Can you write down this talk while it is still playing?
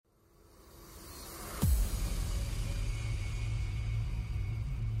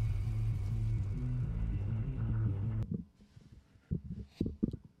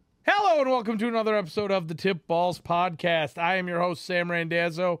Hello and welcome to another episode of the Tip Balls Podcast. I am your host, Sam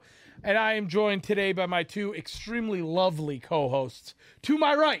Randazzo, and I am joined today by my two extremely lovely co-hosts. To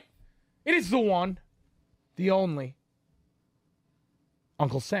my right, it is the one, the only,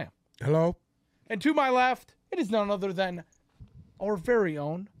 Uncle Sam. Hello. And to my left, it is none other than our very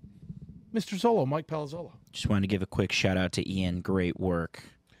own Mr. Zolo, Mike Palazzolo. Just wanted to give a quick shout out to Ian. Great work.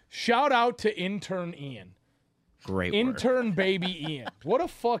 Shout out to intern Ian. Great work. Intern baby Ian. What a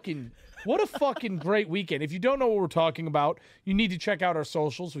fucking great weekend. If you don't know what we're talking about, you need to check out our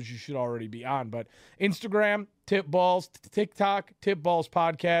socials, which you should already be on. But Instagram, Tip Balls, TikTok, Tip Balls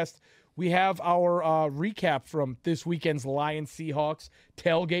Podcast. We have our recap from this weekend's Lions Seahawks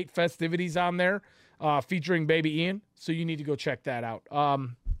tailgate festivities on there, featuring baby Ian. So you need to go check that out.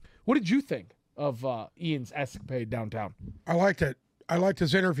 What did you think of Ian's escapade downtown? I liked it. I liked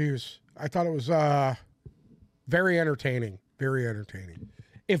his interviews. I thought it was very entertaining. Very entertaining.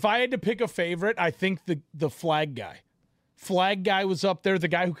 If I had to pick a favorite, I think the flag guy. Flag guy was up there. The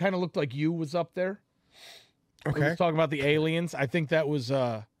guy who kind of looked like you was up there. Okay. He was talking about the aliens. I think that was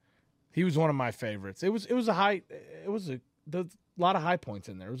he was one of my favorites. It was a lot of high points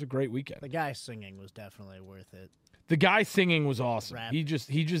in there. It was a great weekend. The guy singing was definitely worth it. The guy singing was awesome. Rap. He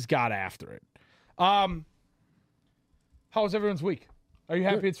just got after it. How was everyone's week? Are you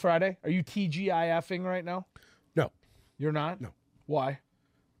happy it's Friday? Are you TGIFing right now? No. You're not? No. Why?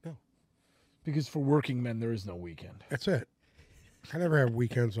 No. Because for working men, there is no weekend. That's it. I never have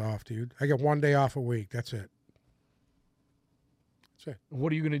weekends off, dude. I get one day off a week. That's it. That's it.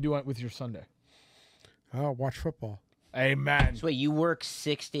 What are you going to do with your Sunday? I'll watch football. Amen. So wait, you work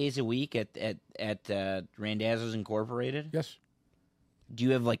 6 days a week at Randazzo's Incorporated? Yes. Do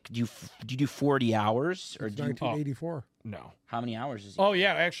you have do you do 40 hours or It's do you, 1984. No. how many hours is he? Oh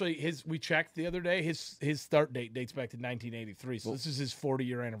yeah, actually, we checked the other day. His start date dates back to 1983, so this is his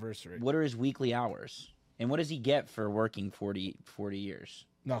 40-year anniversary. What are his weekly hours? And what does he get for working 40 years?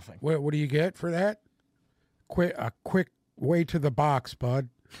 Nothing. What do you get for that? A quick way to the box, bud.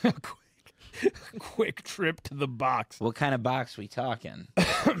 Quick trip to the box. What kind of box we talking?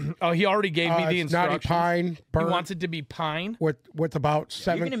 Oh, he already gave me the It's nutty instructions. pine, He burnt, wants it to be pine. with about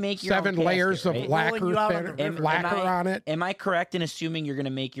seven gonna make your own casket, layers right? of lacquer, Rolling you out on the river. lacquer on it. Am I correct in assuming you're going to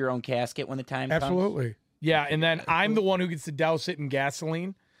make your own casket when the time comes? Absolutely. Yeah, and then I'm the one who gets to douse it in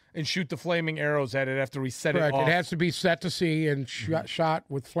gasoline and shoot the flaming arrows at it after we set Correct. it off. It has to be set to sea and shot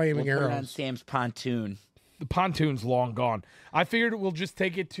with flaming We'll put it on arrows. Sam's pontoon. The pontoon's long gone. I figured we'll just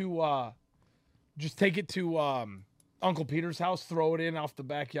take it to Uncle Peter's house, throw it in off the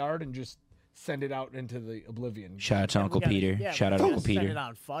backyard, and just send it out into the oblivion. Shout out to Yeah, we Uncle gotta- Peter. yeah, Shout we out gotta Uncle set Peter. it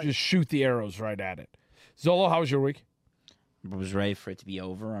on fire. Just shoot the arrows right at it. Zolo, how was your week? I was ready for it to be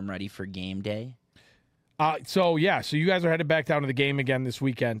over. I'm ready for game day. So you guys are headed back down to the game again this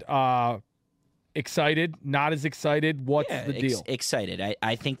weekend. Excited? Not as excited? What's the deal? Excited.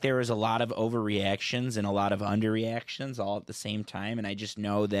 I think there was a lot of overreactions and a lot of underreactions all at the same time, and I just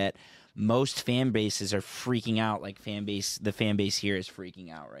know that most fan bases are freaking out. Like the fan base here is freaking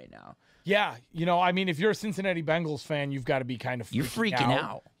out right now. Yeah, I mean, if you're a Cincinnati Bengals fan, you've got to be kind of freaking You're freaking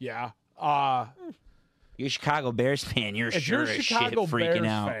out. Yeah. You're a Chicago Bears fan. You're If sure you're a as Chicago shit freaking Bears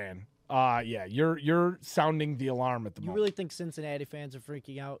out. fan, yeah, you're sounding the alarm at the You moment. really think Cincinnati fans are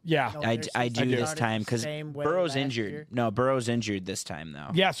freaking out? Yeah. No, I their do season this started time the because same way Burrow's last injured. year. No, Burrow's injured this time though.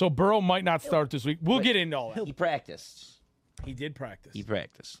 Yeah, so Burrow might not start this week. We'll get into all that. He practiced. He did practice. He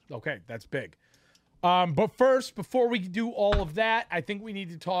practiced. Okay, that's big. But first, before we do all of that, I think we need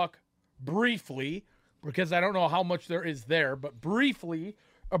to talk briefly, because I don't know how much there is there, but briefly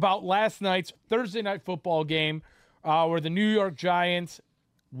about last night's Thursday night football game where the New York Giants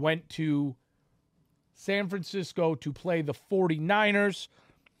went to San Francisco to play the 49ers.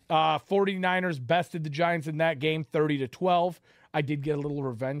 49ers bested the Giants in that game 30-12. I did get a little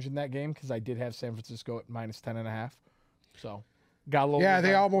revenge in that game because I did have San Francisco at minus 10.5. So got a little. Yeah, they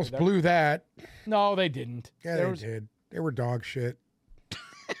revenge almost there. blew that. No, they didn't. Yeah, There they was- did. They were dog shit.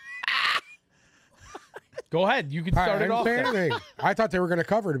 Go ahead. You can I start it didn't off. say then. anything. I thought they were going to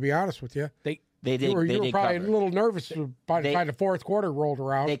cover, to be honest with you. They did. You were they did probably cover. a little nervous by the They- time the fourth quarter rolled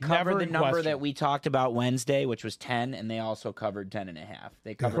around. They covered Never the in number question. that we talked about Wednesday, which was 10, and they also covered 10.5.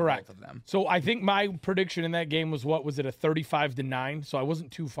 They covered Correct. both of them. So I think my prediction in that game was what was it, a 35-9? So I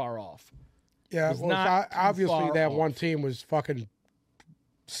wasn't too far off. yeah, was well, not too obviously far that off. one team was fucking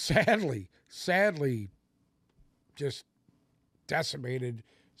sadly just decimated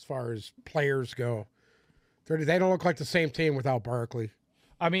as far as players go. They don't look like the same team without Barkley.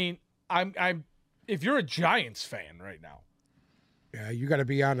 I mean, I'm if you're a Giants fan right now, Yeah, you got to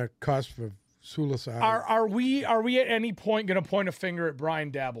be on the cusp of Suicide. Are we at any point going to point a finger at Brian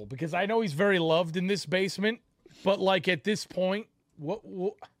Dabble? Because I know he's very loved in this basement, but like at this point, what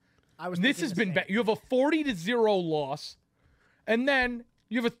this has been bad. You have a 40-0 loss, and then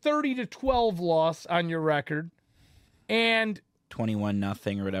you have a 30-12 loss on your record, and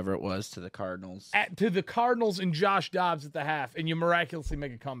 21-0 or whatever it was to the Cardinals. To the Cardinals and Josh Dobbs at the half, and you miraculously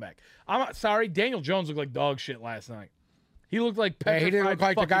make a comeback. I'm sorry, Daniel Jones looked like dog shit last night. He looked like petrified. He didn't look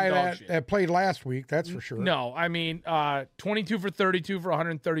like the guy that that played last week, that's for sure. No, I mean, 22 for 32 for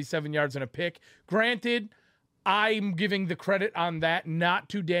 137 yards and a pick. Granted, I'm giving the credit on that not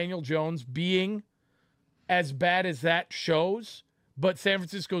to Daniel Jones being as bad as that shows, but San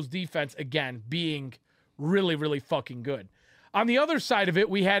Francisco's defense, again, being really, really fucking good. On the other side of it,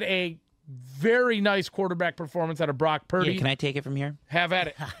 we had a very nice quarterback performance out of Brock Purdy. Yeah, can I take it from here? Have at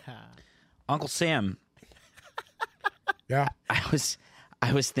it. Uncle Sam. Yeah.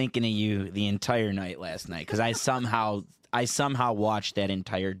 I was thinking of you the entire night last night because I somehow watched that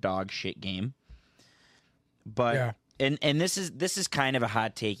entire dog shit game. But yeah. and this is kind of a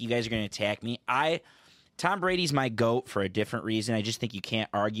hot take. You guys are going to attack me. Tom Brady's my GOAT for a different reason. I just think you can't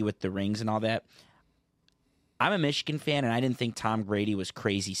argue with the rings and all that. I'm a Michigan fan, and I didn't think Tom Brady was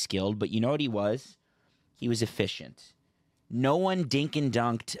crazy skilled, but you know what he was? He was efficient. No one dink and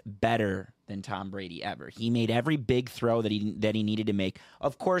dunked better than Tom Brady ever. He made every big throw that he needed to make.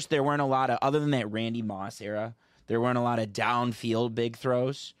 Of course, there weren't a lot of, other than that Randy Moss era, there weren't a lot of downfield big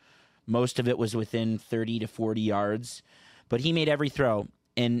throws. Most of it was within 30 to 40 yards, but he made every throw.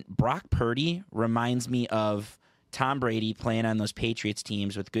 And Brock Purdy reminds me of Tom Brady playing on those Patriots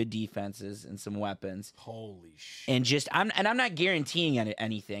teams with good defenses and some weapons. Holy shit. And I'm not guaranteeing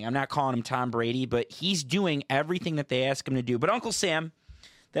anything. I'm not calling him Tom Brady, but he's doing everything that they ask him to do. But Uncle Sam,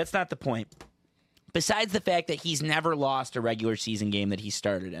 that's not the point. Besides the fact that he's never lost a regular season game that he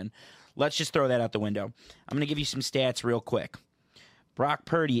started in, let's just throw that out the window. I'm going to give you some stats real quick. Brock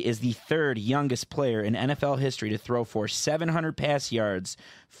Purdy is the third youngest player in NFL history to throw for 700 pass yards,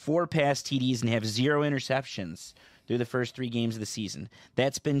 4 pass TDs, and have 0 interceptions through the first 3 games of the season.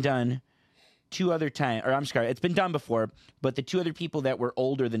 That's been done 2 other times, or I'm sorry, it's been done before, but the 2 other people that were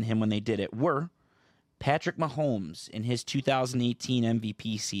older than him when they did it were Patrick Mahomes in his 2018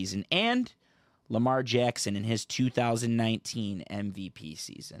 MVP season and Lamar Jackson in his 2019 MVP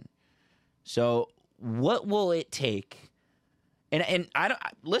season. So what will it take? And I don't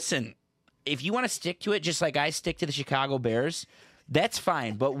listen, if you want to stick to it just like I stick to the Chicago Bears, that's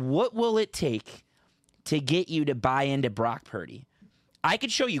fine. But what will it take to get you to buy into Brock Purdy? I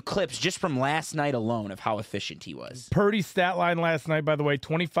could show you clips just from last night alone of how efficient he was. Purdy's stat line last night, by the way,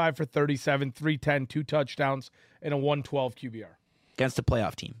 25 for 37, 310, 2 touchdowns, and a 112 QBR. Against a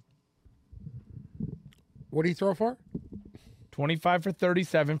playoff team. What did he throw for? 25 for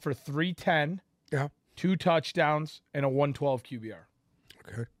 37 for 310. Yeah. 2 touchdowns, and a 112 QBR.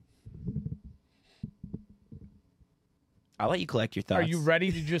 Okay. I'll let you collect your thoughts. Are you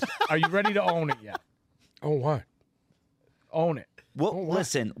ready to own it yet? Oh, what? Own it. Well,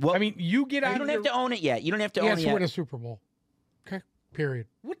 listen. Well, I mean, you get out. You don't have to own it yet. You don't have to He own has it to yet. win a Super Bowl. Okay. Period.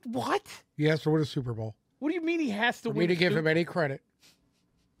 What? He has to win a Super Bowl. What do you mean he has to For win? me to give him any credit.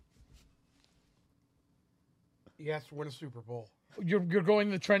 He has to win a Super Bowl. You're going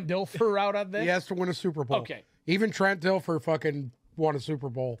the Trent Dilfer route on this? He has to win a Super Bowl. Okay. Even Trent Dilfer fucking won a Super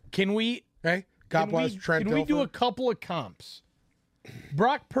Bowl. Can we? Okay? God bless Trent Dilfer. Can we do a couple of comps?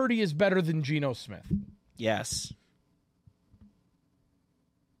 Brock Purdy is better than Geno Smith. Yes.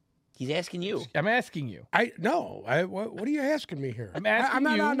 He's asking you. I'm asking you. What are you asking me here? I'm asking I'm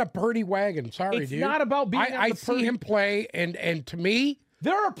not you. on the Purdy wagon. Sorry, It's dude. not about being on I the see Purdy. him play, and to me,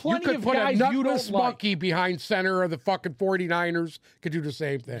 There are you plenty could of put a guys you nutless don't like. monkey behind center of the fucking 49ers could do the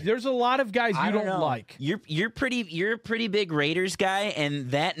same thing. There's a lot of guys you don't know. like. You're a pretty big Raiders guy, and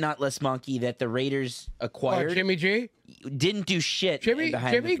that nutless monkey that the Raiders acquired Jimmy G? didn't do shit Jimmy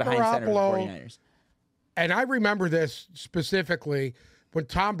behind center of the Garoppolo- 49ers. And I remember this specifically when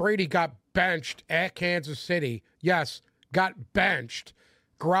Tom Brady got benched at Kansas City. Yes, got benched.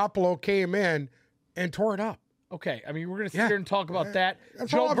 Garoppolo came in and tore it up. Okay, I mean, we're going to sit Yeah. here and talk about that.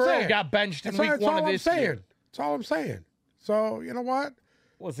 That's Joe all I'm Burrow saying. got benched in That's week 1 of this year. That's all I'm saying. So, you know what?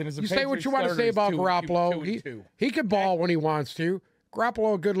 Listen, as a You say what Patriots you want to starter, say he's about 2 Garoppolo. and 2. He can ball when he wants to.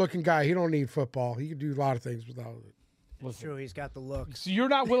 Garoppolo, a good-looking guy. He don't need football. He can do a lot of things without it. Listen, True, he's got the looks. so you're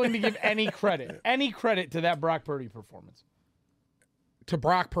not willing to give any credit to that Brock Purdy performance. To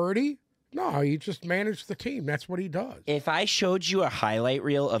Brock Purdy? No, he just managed the team. That's what he does. If I showed you a highlight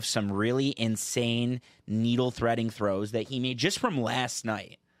reel of some really insane needle-threading throws that he made just from last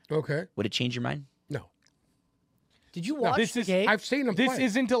night, Okay. would it change your mind? No. Did you watch the game? I've seen him This play.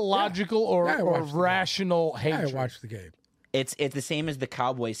 isn't a logical Yeah, I or watched the game. rational I hatred. watched the game. It's the same as the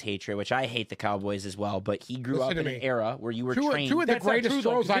Cowboys hatred, which I hate the Cowboys as well. But he grew Listen up to in me. an era where you were Two trained. of the That's not greatest true,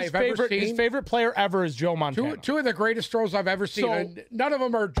 though, throws 'cause I've ever His seen. favorite player ever is Joe Montana. Two of the greatest throws I've ever seen. So- and none of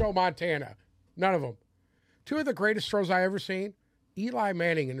them are Joe Montana. None of them. Two of the greatest throws I ever seen. Eli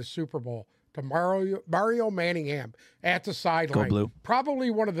Manning in the Super Bowl to Mario Manningham at the sideline. Blue.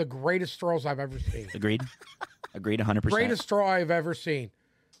 Probably one of the greatest throws I've ever seen. Agreed. Agreed 100%. Greatest throw I've ever seen.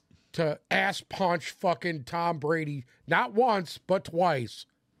 To ass punch fucking Tom Brady, not once, but twice.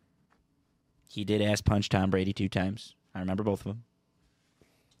 He did ass punch Tom Brady 2 times. I remember both of them.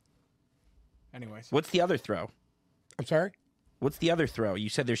 Anyways. What's the other throw? I'm sorry? What's the other throw? You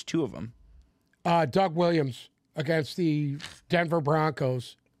said there's 2 of them. Doug Williams against the Denver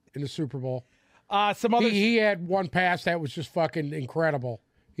Broncos in the Super Bowl. Some other He had one pass that was just fucking incredible.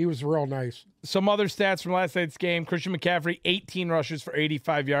 He was real nice. Some other stats from last night's game. Christian McCaffrey, 18 rushes for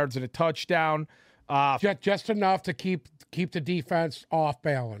 85 yards and a touchdown. Just enough to keep the defense off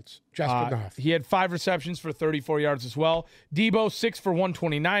balance. Just enough. He had 5 receptions for 34 yards as well. Debo, 6 for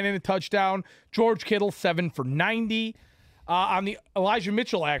 129 and a touchdown. George Kittle, 7 for 90. Elijah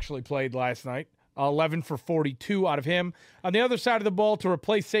Mitchell actually played last night. 11 for 42 out of him. On the other side of the ball, to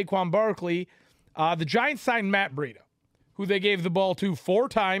replace Saquon Barkley, the Giants signed Matt Breida, who they gave the ball to 4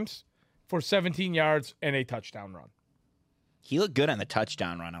 times for 17 yards and a touchdown run. He looked good on the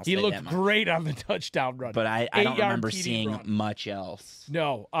touchdown run. He looked great on the touchdown run. But I don't 8-yard remember TD seeing run. much else.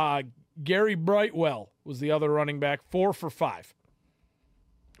 No. Gary Brightwell was the other running back, 4 for 5.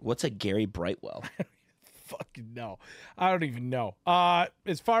 What's a Gary Brightwell? Fucking no. I don't even know.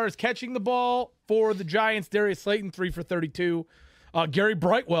 As far as catching the ball for the Giants, Darius Slayton, 3 for 32. Gary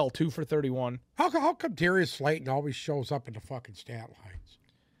Brightwell, 2 for 31. How come Darius Slayton always shows up in the fucking stat lines?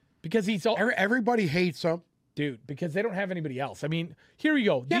 Because he's Everybody hates him. dude, because they don't have anybody else. I mean, here we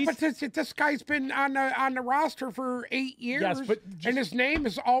go. Yeah, but this guy's been on the roster for 8 years, Yes, but and his name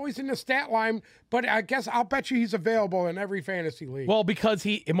is always in the stat line. But I guess I'll bet you he's available in every fantasy league. Well, because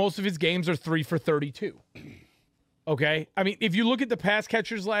most of his games are 3 for 32. Okay? I mean, if you look at the pass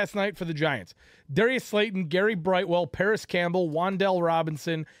catchers last night for the Giants, Darius Slayton, Gary Brightwell, Paris Campbell, Wan'Dale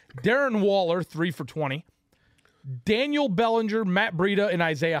Robinson, Darren Waller, 3 for 20, Daniel Bellinger, Matt Breida, and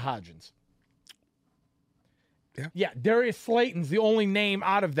Isaiah Hodgins. Yeah, Darius Slayton's the only name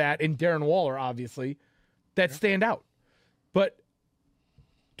out of that, and Darren Waller, obviously, that stand out. But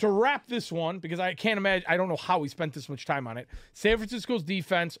to wrap this one, because I can't imagine, I don't know how he spent this much time on it. San Francisco's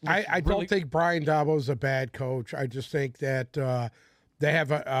defense. I don't think Brian Dabo's a bad coach. I just think that they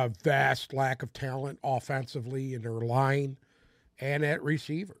have a vast lack of talent offensively in their line and at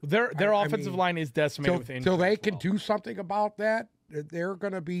receiver. Their offensive line is decimated with injuries. Till they as can well. do something about that, they're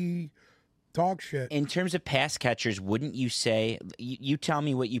going to be dog shit. In terms of pass catchers, wouldn't you say, you tell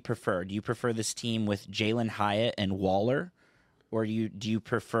me what you prefer. Do you prefer this team with Jalen Hyatt and Waller? Or do you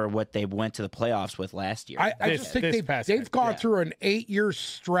prefer what they went to the playoffs with last year? I just think they've gone through an 8-year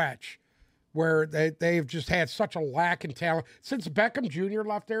stretch where they've just had such a lack in talent. Since Beckham Jr.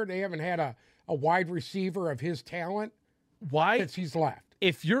 left there, they haven't had a wide receiver of his talent since he's left.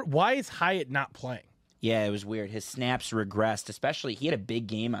 Why is Hyatt not playing? Yeah, it was weird. His snaps regressed, especially he had a big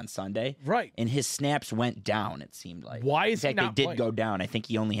game on Sunday. Right. And his snaps went down, it seemed like. Why is he In fact, not they did playing? go down. I think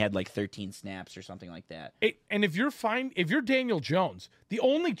he only had like 13 snaps or something like that. And if you're Daniel Jones, the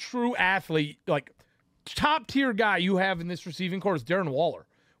only true athlete, like top tier guy you have in this receiving corps is Darren Waller.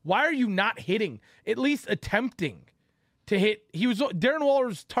 Why are you not hitting, at least attempting to hit? Darren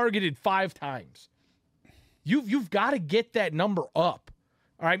Waller's targeted 5 times. You've got to get that number up.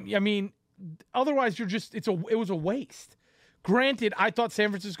 All right. I mean, otherwise it was a waste. Granted, I thought San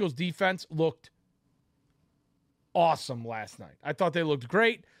Francisco's defense looked awesome last night. I thought they looked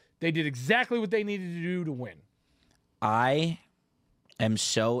great. They did exactly what they needed to do to win. I am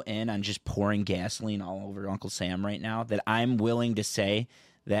so in on just pouring gasoline all over Uncle Sam right now that I'm willing to say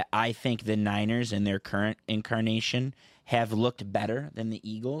that I think the Niners in their current incarnation have looked better than the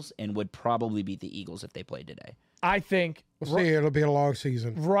Eagles and would probably beat the Eagles if they played today. I think We'll see. It'll be a long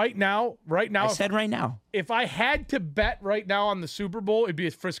season. right now, I said right now. if I had to bet right now on the Super Bowl, it'd be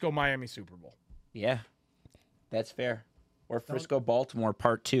a Frisco-Miami Super Bowl. Yeah, that's fair. Or Frisco-Baltimore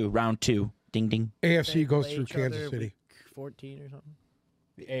Part 2, Round 2. Ding, ding. AFC goes Play through each other Kansas City. week 14 or something.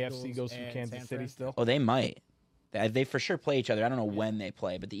 The AFC Eagles goes through and Kansas San City Fran. still. Oh, they might. They for sure play each other. I don't know when they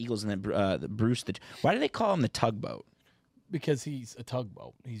play, but the Eagles and the Bruce. Why do they call him the tugboat? Because he's a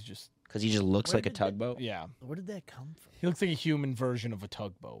tugboat. He's just, Because he just looks Where like a did they- tugboat. yeah. Where did that come from? He looks like a human version of a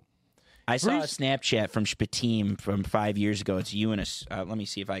tugboat. I saw a Bruce- Snapchat from Spateem from 5 years ago. It's you and a. Let me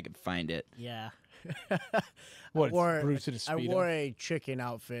see if I can find it. Yeah. What? wore, Bruce in a I Speedo? wore a chicken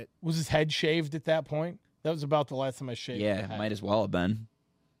outfit. Was his head shaved at that point? That was about the last time I shaved. Yeah, my head. might as well have been.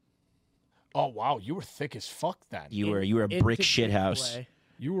 Oh wow, you were thick as fuck then. You were a Into brick shit house. Chick-fil-A.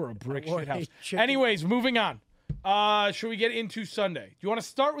 You were a brick wore shit a house. chicken- Anyways, moving on. Should we get into Sunday? Do you want to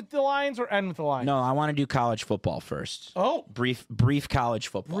start with the Lions or end with the Lions? No, I want to do college football first. Oh, Brief college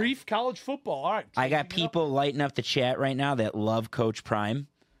football. brief college football. All right. I got changing it up. people lighting up the chat right now that love Coach Prime.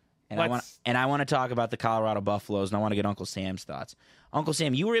 And Let's- I want to talk about the Colorado Buffaloes, and I want to get Uncle Sam's thoughts. Uncle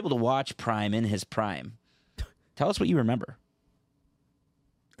Sam, you were able to watch Prime in his prime. Tell us what you remember.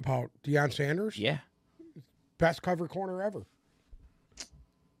 About Deion Sanders? Yeah. Best cover corner ever.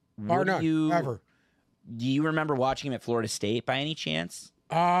 What Bar do none, ever. Do you remember watching him at Florida State by any chance?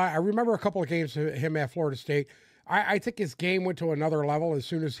 I remember a couple of games of him at Florida State. I think his game went to another level as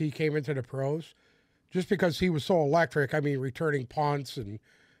soon as he came into the pros, just because he was so electric. I mean, returning punts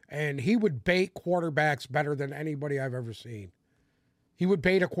and he would bait quarterbacks better than anybody I've ever seen. He would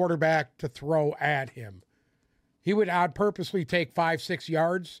bait a quarterback to throw at him. He would purposely take 5-6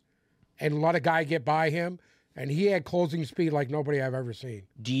 yards and let a guy get by him, and he had closing speed like nobody I've ever seen.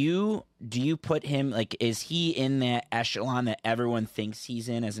 Do you put him, like, is he in that echelon that everyone thinks he's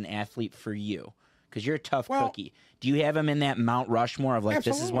in as an athlete for you? Because you're a tough cookie. Do you have him in that Mount Rushmore of, like,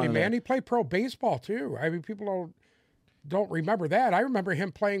 Absolutely, this is one of man. the... He played pro baseball too. I mean, people don't remember that. I remember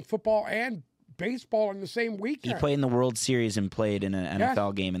him playing football and baseball in the same He weekend. played in the World Series and played in an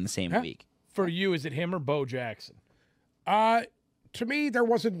NFL game in the same week. For you, is it him or Bo Jackson? To me, there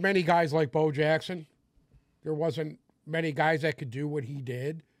wasn't many guys like Bo Jackson. There wasn't many guys that could do what he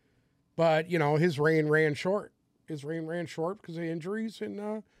did. But, you know, his reign ran short. His reign ran short because of injuries.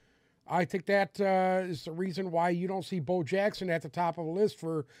 And I think that is the reason why you don't see Bo Jackson at the top of the list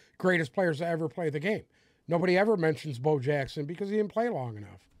for greatest players to ever play the game. Nobody ever mentions Bo Jackson because he didn't play long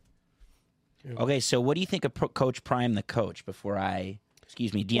enough. You know? Okay, so what do you think of Coach Prime, the coach, before I...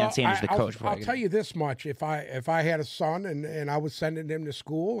 Excuse me, Deion Sanders, the coach. I'll tell you this much. If I had a son and I was sending him to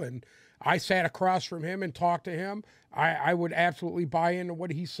school and I sat across from him and talked to him, I would absolutely buy into what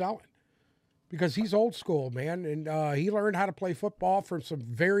he's selling. Because he's old school, man. And he learned how to play football from some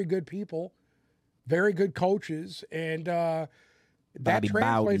very good people, very good coaches. And that Bobby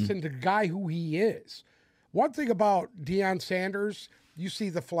translates Bowden. into the guy who he is. One thing about Deion Sanders, you see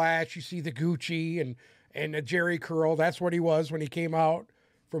the flash, you see the Gucci and the Jerry curl. That's what he was when he came out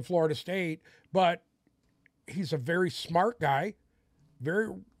from Florida State. But he's a very smart guy, very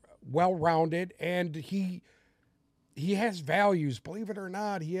well-rounded, and he has values. Believe it or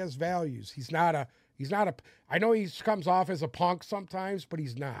not, he has values. He's not a. I know he comes off as a punk sometimes, but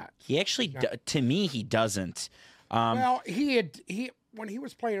he's not. He actually, to me, he doesn't. Well, when he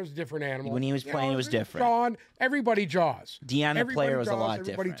was playing, it was a different animal. When he was playing, it was different. John, everybody jaws. Deion, the Everybody player, was a jaws, lot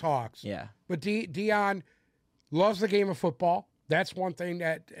everybody different. talks. Yeah. But Deion loves the game of football. That's one thing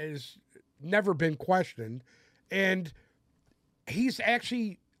that has never been questioned. And he's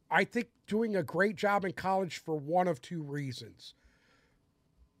actually, I think, doing a great job in college for one of two reasons.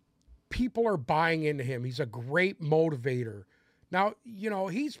 People are buying into him. He's a great motivator. Now, you know,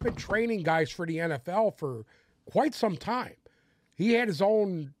 he's been training guys for the NFL for quite some time. He had his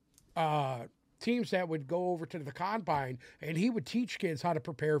own teams that would go over to the combine, and he would teach kids how to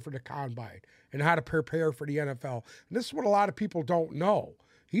prepare for the combine and how to prepare for the NFL. And this is what a lot of people don't know.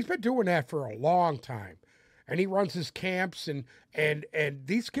 He's been doing that for a long time, and he runs his camps, and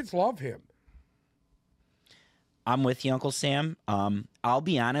these kids love him. I'm with you, Uncle Sam. I'll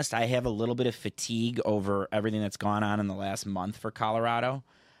be honest, I have a little bit of fatigue over everything that's gone on in the last month for Colorado.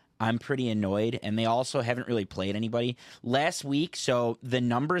 I'm pretty annoyed, and they also haven't really played anybody. Last week, so the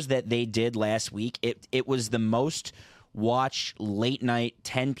numbers that they did last week, it was the most watched late-night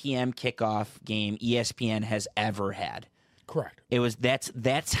 10 p.m. kickoff game ESPN has ever had. Correct. It was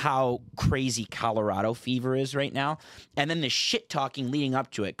that's how crazy Colorado fever is right now. And then the shit talking leading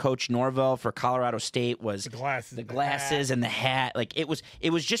up to it. Coach Norvell for Colorado State was The glasses, the the glasses hat. and the hat. Like it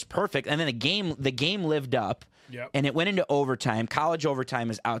was just perfect. And then the game lived up. Yep. And it went into overtime. College overtime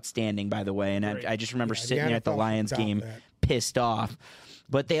is outstanding, by the way. And I just remember sitting there at the NFL Lions should adopt game, that. pissed off.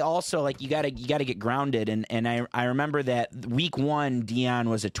 But they also, like, you gotta get grounded. And I remember that week one, Deion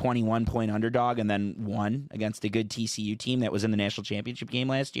was a 21-point underdog and then won against a good TCU team that was in the national championship game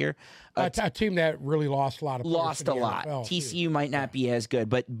last year. A team that really lost a lot of players Lost to a the lot. NFL, too. TCU might not be as good,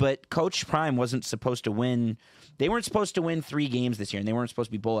 but Coach Prime wasn't supposed to win. They weren't supposed to win 3 games this year, and they weren't supposed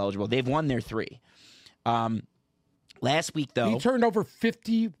to be bowl eligible. They've won their 3. Last week, though, He turned over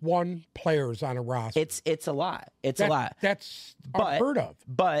 51 players on a roster. it's a lot. It's a lot. That's unheard of.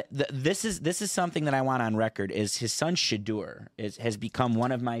 But this is something that I want on record. Is his son Shedeur has become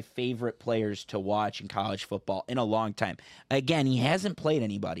one of my favorite players to watch in college football in a long time. Again, he hasn't played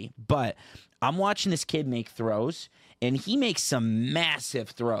anybody, but I'm watching this kid make throws, and he makes some massive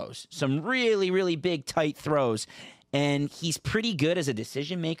throws, some really, really big, tight throws, and he's pretty good as a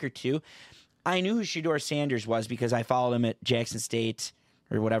decision maker too. I knew who Shedeur Sanders was because I followed him at Jackson State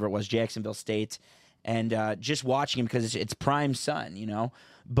or whatever it was, Jacksonville State, and just watching him because it's prime son, you know.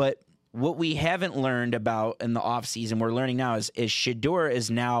 But what we haven't learned about in the offseason, we're learning now, is Shedeur is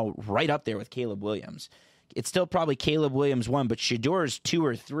now right up there with Caleb Williams. It's still probably Caleb Williams 1, but Shedeur is 2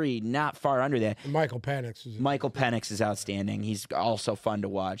 or 3, not far under that. And Michael Penix is outstanding. He's also fun to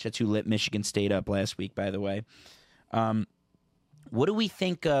watch. That's who lit Michigan State up last week, by the way. What do we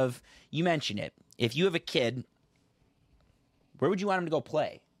think of? You mentioned it. If you have a kid, where would you want him to go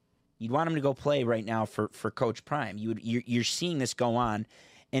play? You'd want him to go play right now for Coach Prime. You're seeing this go on,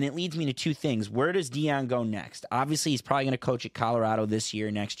 and it leads me to two things. Where does Deion go next? Obviously, he's probably going to coach at Colorado this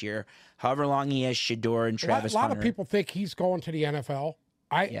year, next year, however long he has Shedeur and Travis Hunter. A lot of people think he's going to the NFL.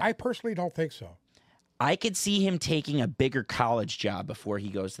 I personally don't think so. I could see him taking a bigger college job before he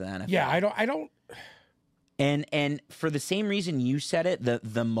goes to the NFL. Yeah, I don't. And for the same reason you said it,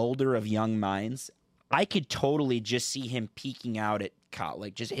 the molder of young minds, I could totally just see him peaking out at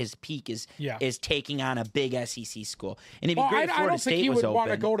college. Just his peak is taking on a big SEC school. And it'd be great if Florida State was open. I don't think he would want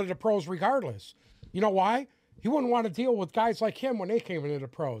to go to the pros regardless. You know why? He wouldn't want to deal with guys like him when they came into the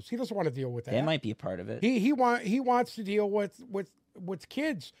pros. He doesn't want to deal with that. That might be a part of it. He wants to deal with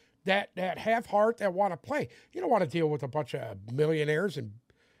kids that have heart, that want to play. You don't want to deal with a bunch of millionaires and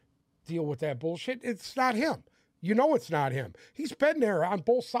deal with that bullshit. It's not him. You know it's not him. He's been there on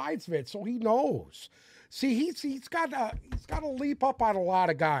both sides of it, so he knows. See, he's got to leap up on a lot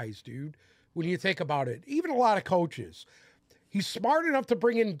of guys, dude, when you think about it. Even a lot of coaches. He's smart enough to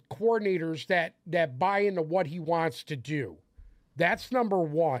bring in coordinators that buy into what he wants to do. That's number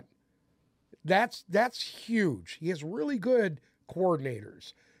one. That's huge. He has really good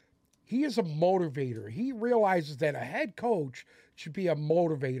coordinators. He is a motivator. He realizes that a head coach should be a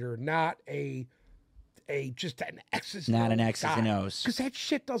motivator, not just an X's and O's. Because that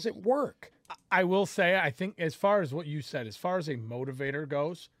shit doesn't work. I will say, I think as far as what you said, as far as a motivator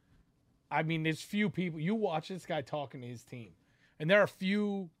goes, I mean, there's few people. You watch this guy talking to his team, and there are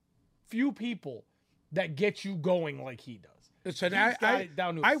few people that get you going like he does. Listen,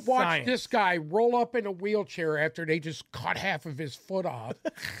 I watched this guy roll up in a wheelchair after they just cut half of his foot off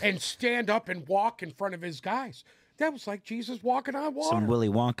and stand up and walk in front of his guys. That was like Jesus walking on water. Some Willy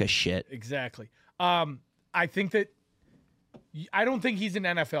Wonka shit. Exactly. I think that I don't think he's an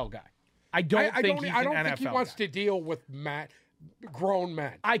NFL guy. I don't think he wants to deal with grown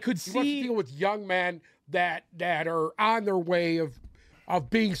men. I could see he wants to deal with young men that are on their way of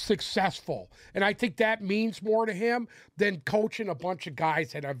being successful. And I think that means more to him than coaching a bunch of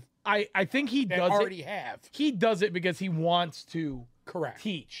guys that have I think he does already have. He does it because he wants to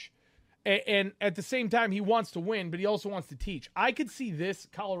teach. And at the same time, he wants to win, but he also wants to teach. I could see this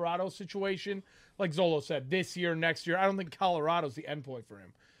Colorado situation, like Zolo said, this year, next year. I don't think Colorado's the endpoint for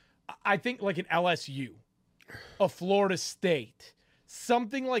him. I think like an LSU, a Florida State,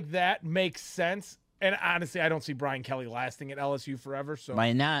 something like that makes sense. And honestly, I don't see Brian Kelly lasting at LSU forever. So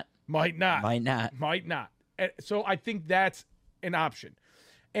Might not. So I think that's an option.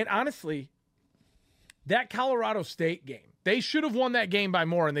 And honestly, that Colorado State game, they should have won that game by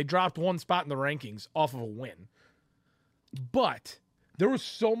more, and they dropped one spot in the rankings off of a win. But there was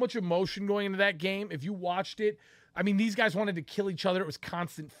so much emotion going into that game. If you watched it, I mean, these guys wanted to kill each other. It was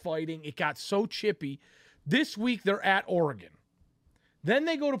constant fighting. It got so chippy. This week, they're at Oregon. Then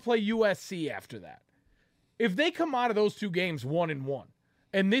they go to play USC after that. If they come out of those two games 1-1,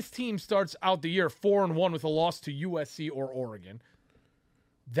 and this team starts out the year 4-1 with a loss to USC or Oregon,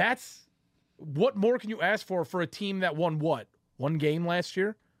 that's what more can you ask for a team that won what? One game last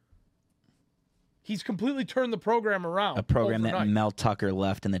year? He's completely turned the program around. A program overnight. that Mel Tucker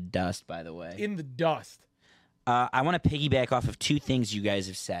left in the dust, by the way. In the dust. I want to piggyback off of two things you guys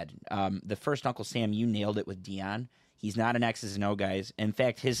have said. The first, Uncle Sam, you nailed it with Deion. He's not an X's and O guy. In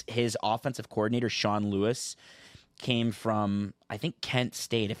fact, his offensive coordinator, Sean Lewis, came from, I think, Kent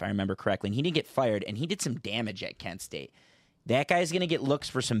State, if I remember correctly. And he didn't get fired, and he did some damage at Kent State. That guy's going to get looks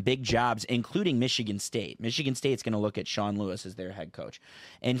for some big jobs, including Michigan State. Michigan State's going to look at Sean Lewis as their head coach.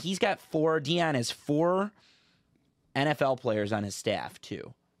 And Deion has 4 NFL players on his staff,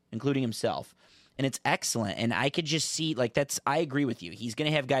 too, including himself. and it's excellent. And I could just see, like, I agree with you. He's going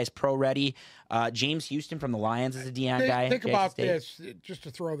to have guys pro ready. James Houston from the Lions is a Deion guy. Think about this, just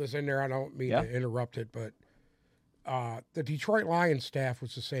to throw this in there. I don't mean Yeah. to interrupt it, but the Detroit Lions staff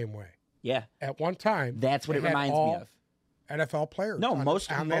was the same way. Yeah. At one time, That's what they it had reminds all me of. NFL players. No, on most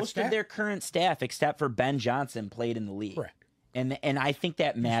that of staff. their current staff, except for Ben Johnson, played in the league. Correct. And I think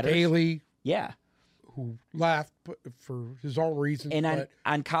that matters. Daly, Yeah. who left for his own reasons. And but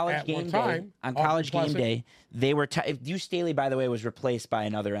on college at game one day, time, on Aubrey college game Pleasant- day, they were Deuce Staley, by the way, was replaced by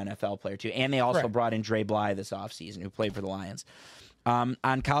another NFL player too, and they also Right. brought in Dre Bly this offseason, who played for the Lions. On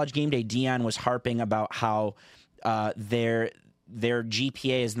college game day, Deion was harping about how their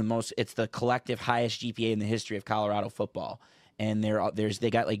GPA is it's the collective highest GPA in the history of Colorado football. And they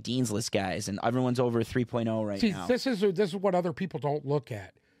got like Dean's List guys, and everyone's over 3.0 right now. This is what other people don't look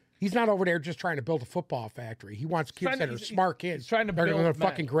at. He's not over there just trying to build a football factory. He wants kids that are smart kids. He's trying to They're build going to men.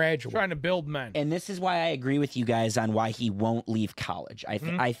 fucking graduate. Trying to build men. And this is why I agree with you guys on why he won't leave college. I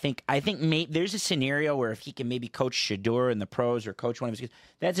think there's a scenario where if he can maybe coach Shador in the pros or coach one of his kids,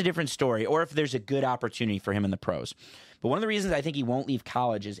 that's a different story. Or if there's a good opportunity for him in the pros. But one of the reasons I think he won't leave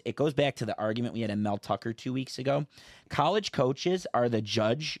college is it goes back to the argument we had in Mel Tucker 2 weeks ago. College coaches are the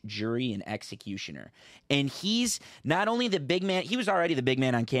judge, jury, and executioner. And he's not only the big man, he was already the big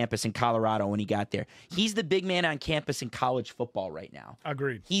man on campus in Colorado when he got there. He's the big man on campus in college football right now.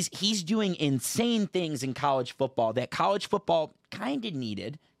 Agreed. He's doing insane things in college football that college football kind of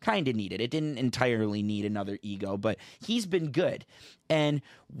needed. It didn't entirely need another ego, but he's been good. And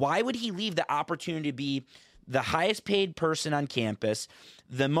why would he leave the opportunity to be the highest paid person on campus,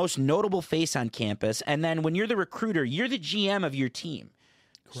 the most notable face on campus, and then when you're the recruiter, you're the GM of your team.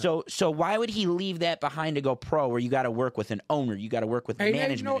 So why would he leave that behind to go pro, where you got to work with an owner, you got to work with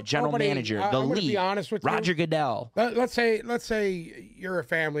management, a general manager, the I'm gonna league, be honest with Roger you. Goodell. Let's say you're a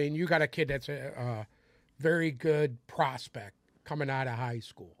family and you got a kid that's a very good prospect coming out of high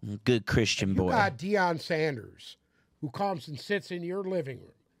school. Good Christian You boy. got Deion Sanders, who comes and sits in your living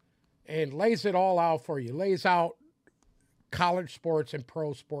room and lays it all out for you, lays out college sports and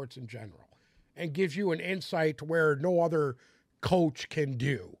pro sports in general, and gives you an insight to where no other coach can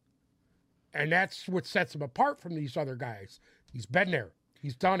do. And that's what sets him apart from these other guys. He's been there.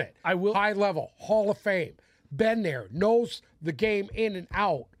 He's done it. High level, Hall of Fame. Been there. Knows the game in and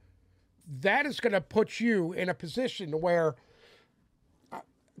out. That is going to put you in a position where a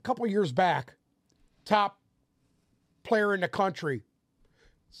couple of years back, top player in the country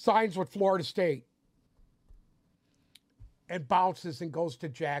signs with Florida State and bounces and goes to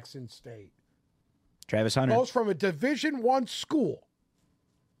Jackson State. Travis Hunter. Goes from a Division I school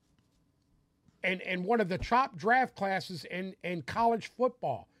and one of the top draft classes in college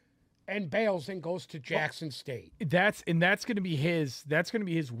football, and bails and goes to Jackson State. That's going to be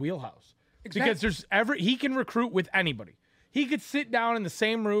his wheelhouse. Exactly. Because he can recruit with anybody. He could sit down in the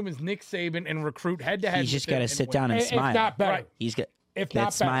same room as Nick Saban and recruit head to head. He's just got to sit down and If smile. not better. Right. He's got If that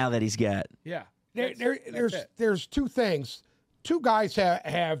not smile that he's got. Yeah. There's two things. Two guys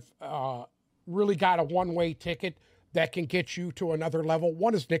have really got a one-way ticket that can get you to another level.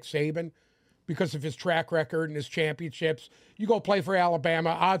 One is Nick Saban, because of his track record and his championships. You go play for Alabama,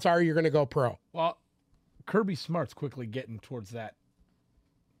 odds are you're going to go pro. Well, Kirby Smart's quickly getting towards that.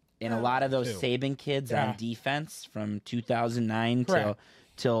 And a lot of those too. Saban kids Yeah. on defense from 2009 Correct.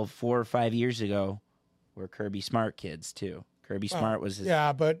 till 4 or 5 years ago were Kirby Smart kids too. Kirby Smart was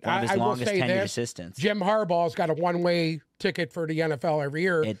but one of his I will longest say tenured this. assistants. Jim Harbaugh's got a one-way ticket for the NFL every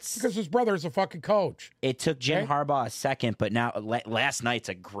year because his brother's a fucking coach. It took Jim Okay. Harbaugh a second, but now last night's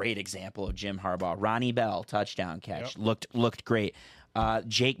a great example of Jim Harbaugh. Ronnie Bell touchdown catch looked great.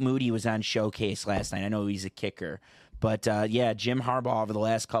 Jake Moody was on Showcase last night. I know he's a kicker, but Jim Harbaugh over the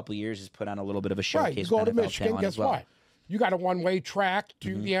last couple of years has put on a little bit of a showcase. Right, you go with to NFL Michigan, talent guess as well. what? You got a one-way track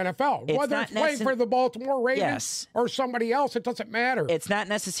to the NFL. It's Whether not it's playing for the Baltimore Ravens Yes. or somebody else, it doesn't matter. It's not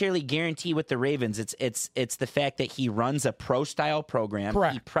necessarily guaranteed with the Ravens. It's the fact that he runs a pro style program.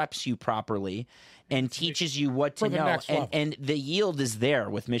 Correct. He preps you properly and teaches you what to For the know. next level. And the yield is there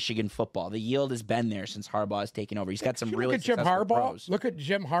with Michigan football. The yield has been there since Harbaugh has taken over. He's got some You really look at Jim successful Harbaugh. pros. Look at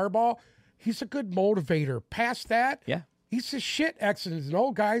Jim Harbaugh. He's a good motivator. Past that, Yeah. he's a shit X's and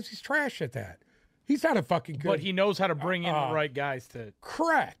O guys. He's trash at that. He's not a fucking good. But he knows how to bring in the right guys to.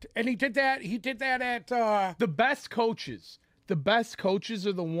 Correct. And he did that. He did that at. The best coaches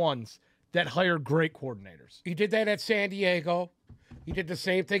are the ones that hire great coordinators. He did that at San Diego. He did the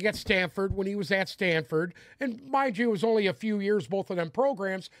same thing at Stanford when he was at Stanford. And mind you, it was only a few years, both of them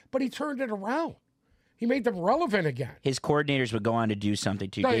programs, but he turned it around. He made them relevant again. His coordinators would go on to do something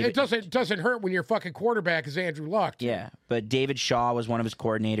too. No, it doesn't hurt when your fucking quarterback is Andrew Luck. Too. Yeah, but David Shaw was one of his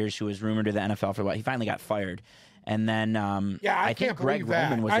coordinators who was rumored to the NFL for a while. He finally got fired. And then I think Greg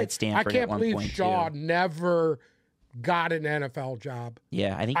Roman was at Stanford at one point, I can't believe Shaw too. never got an NFL job.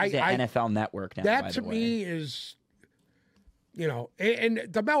 Yeah, I think he's at NFL Network now. That to me is, and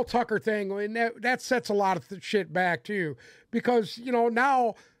the Mel Tucker thing, and that sets a lot of shit back too, because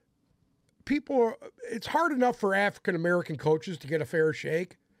now it's hard enough for African American coaches to get a fair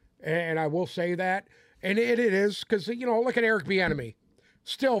shake, and I will say that, and it is because look at Eric Bieniemy.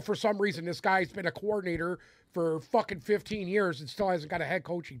 Still, for some reason, this guy's been a coordinator for fucking 15 years and still hasn't got a head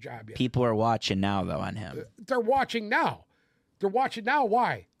coaching job yet. People are watching now, though, on him. They're watching now. They're watching now.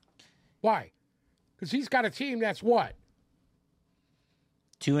 Why? Because he's got a team that's what?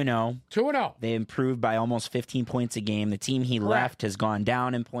 2-0. 2-0. They improved by almost 15 points a game. The team he left has gone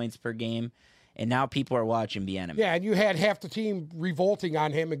down in points per game, and now people are watching Bieniemy. Yeah, and you had half the team revolting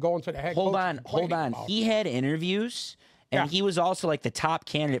on him and going to the head coach. Hold on. He had interviews. And he was also like the top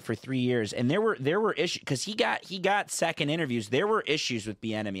candidate for 3 years. And there were issues because he got second interviews. There were issues with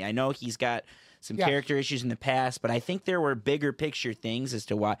Bieniemy. I know he's got some character issues in the past, but I think there were bigger picture things as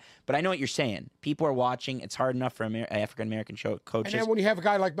to why. But I know what you're saying. People are watching. It's hard enough for African American coaches. And then when you have a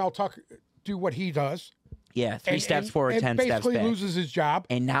guy like Mel Tucker do what he does. Yeah, 3 steps forward, 10 steps back. And basically loses his job.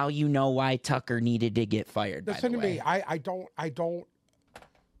 And now you know why Tucker needed to get fired. Listen to me.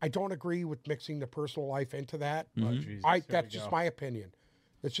 I don't agree with mixing the personal life into that. That's just my opinion.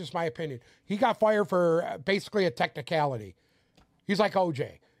 That's just my opinion. He got fired for basically a technicality. He's like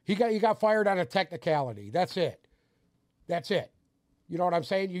OJ. He got fired on a technicality. That's it. You know what I'm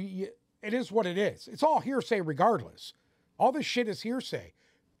saying? It is what it is. It's all hearsay regardless. All this shit is hearsay.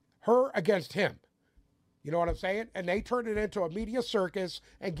 Her against him. You know what I'm saying? And they turned it into a media circus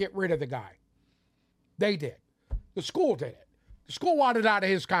and get rid of the guy. They did. The school did it. The school wanted out of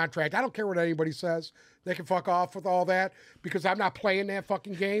his contract. I don't care what anybody says. They can fuck off with all that because I'm not playing that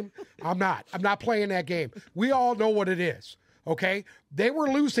fucking game. I'm not playing that game. We all know what it is, okay? They were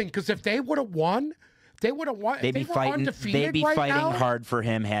losing because if they would have won, they would have won. They'd be fighting hard for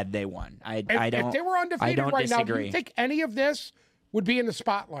him had they won. If they were undefeated right now, do you think any of this would be in the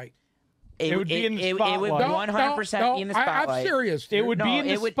spotlight? It would be in the spotlight. It would 100% be in the spotlight. I'm serious. Dude. It would be in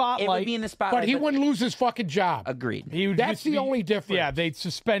the spotlight. It would be in the spotlight. But he wouldn't lose his fucking job. Agreed. That's the only difference. Yeah, they'd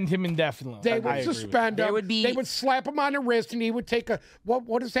suspend him indefinitely. They would suspend him. They would slap him on the wrist, and he would take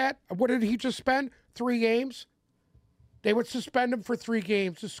what is that? What did he just spend? 3 games? They would suspend him for 3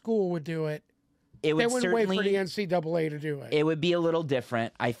 games. The school would do it. They wouldn't wait for the NCAA to do it. It would be a little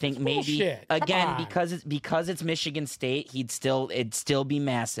different. I think maybe again because it's Michigan State, it'd still be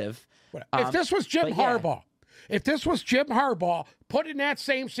massive. If this was Jim Harbaugh, put in that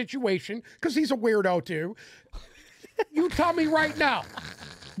same situation, because he's a weirdo too, you tell me right now,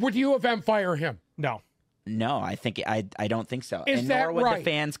 would U of M fire him? No. No, I don't think so. Is that nor would the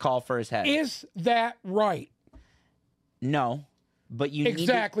fans call for his head. Is that right? No, but you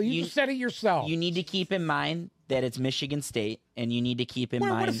you said it yourself. You need to keep in mind that it's Michigan State, and you need to keep in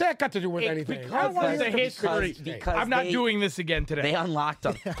mind. What does that got to do with anything? Because the history. I'm not doing this again today. They unlocked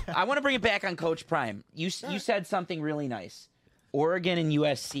them. I want to bring it back on Coach Prime. You said something really nice. Oregon and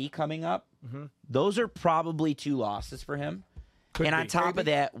USC coming up. Mm-hmm. Those are probably 2 losses for him. On top of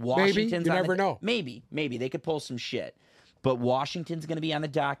that, Washington's you never know. Maybe they could pull some shit. But Washington's going to be on the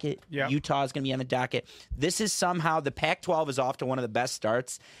docket. Yep. Utah's going to be on the docket. This is somehow the Pac-12 is off to one of the best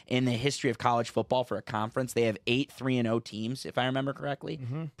starts in the history of college football for a conference. They have 8 3-0 teams, if I remember correctly.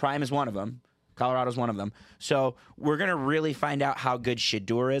 Mm-hmm. Prime is one of them. Colorado's one of them. So we're going to really find out how good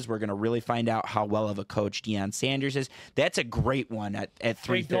Shedeur is. We're going to really find out how well of a coach Deion Sanders is. That's a great one at 3:30.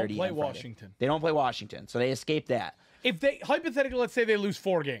 They don't play Washington. They don't play Washington, so they escape that. If they hypothetically, let's say they lose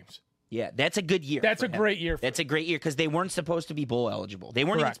 4 games. Yeah, that's a good year. That's a great year. That's a great year because they weren't supposed to be bowl eligible. They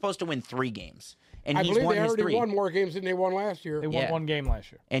weren't even supposed to win 3 games. And I he's believe won they his already 3. won more games than they won last year. They won 1 game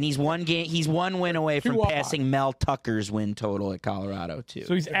last year. And he's 1 game. He's 1 win away from passing Mel Tucker's win total at Colorado too.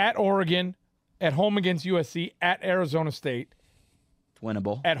 So he's at Oregon, at home against USC, at Arizona State. It's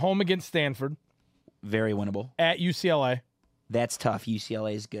winnable. At home against Stanford. Very winnable. At UCLA. That's tough.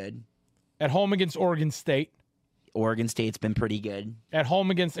 UCLA is good. At home against Oregon State. Oregon State's been pretty good. At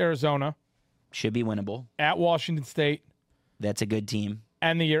home against Arizona. Should be winnable. At Washington State. That's a good team.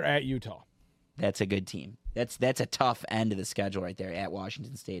 And the year at Utah. That's a good team. That's a tough end of the schedule right there at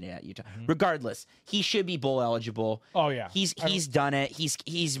Washington State and at Utah. Mm-hmm. Regardless, he should be bowl eligible. Oh yeah, he's done it.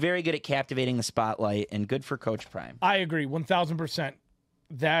 He's very good at captivating the spotlight and good for Coach Prime. I agree 1,000%.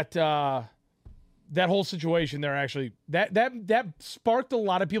 that whole situation there actually that sparked a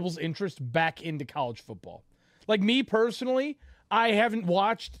lot of people's interest back into college football. Like me personally, I haven't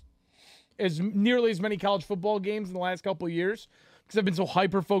watched nearly as many college football games in the last couple of years because I've been so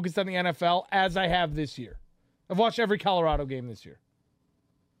hyper focused on the NFL as I have this year. I've watched every Colorado game this year.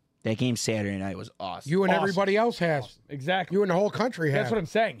 That game Saturday night was awesome. You and Awesome. everybody else has. Awesome. Exactly. You and the whole country has. That's what I'm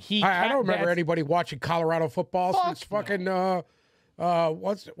saying. I don't remember anybody watching Colorado football since fucking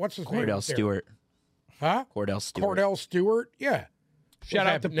what's his name? Cordell Stewart. Huh? Cordell Stewart. Cordell Stewart. Yeah. Shout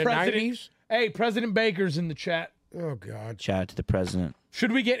Was out that to in the President. 90s? Hey, President Baker's in the chat. Oh God. Shout out to the president.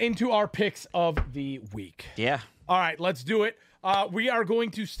 Should we get into our picks of the week? Yeah. All right, let's do it. We are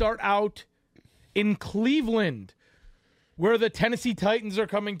going to start out in Cleveland, where the Tennessee Titans are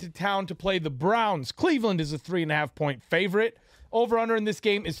coming to town to play the Browns. Cleveland is a 3.5-point favorite. Over-under in this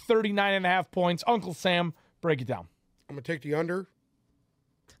game is 39.5 points. Uncle Sam, break it down. I'm gonna take the under.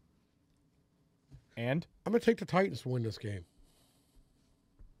 And? I'm gonna take the Titans to win this game.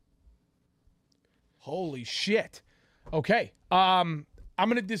 Holy shit. Okay. I'm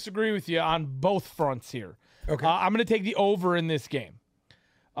going to disagree with you on both fronts here. Okay. I'm going to take the over in this game.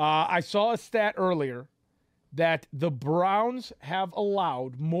 I saw a stat earlier that the Browns have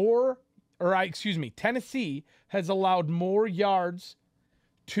allowed Tennessee has allowed more yards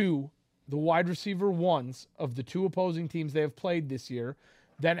to the wide receiver ones of the two opposing teams they have played this year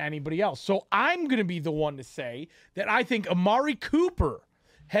than anybody else. So I'm going to be the one to say that I think Amari Cooper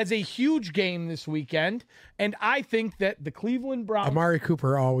has a huge game this weekend, and I think that the Cleveland Browns... Amari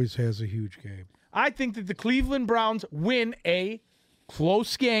Cooper always has a huge game. I think that the Cleveland Browns win a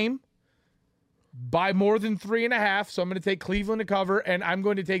close game by more than 3.5, so I'm going to take Cleveland to cover, and I'm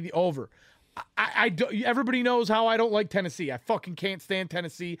going to take the over. Everybody knows how I don't like Tennessee. I fucking can't stand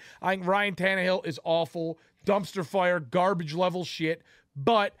Tennessee. I think Ryan Tannehill is awful, dumpster fire, garbage level shit,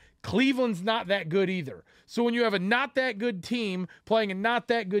 but Cleveland's not that good either. So when you have a not that good team playing a not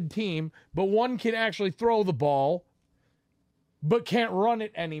that good team, but one can actually throw the ball but can't run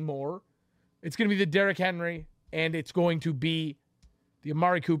it anymore, it's going to be the Derrick Henry, and it's going to be the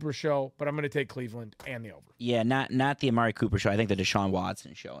Amari Cooper show, but I'm going to take Cleveland and the over. Yeah, not the Amari Cooper show. I think the Deshaun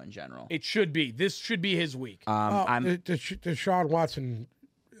Watson show in general. It should be. This should be his week. Deshaun Watson,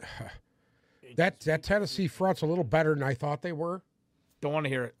 that Tennessee front's a little better than I thought they were. Don't want to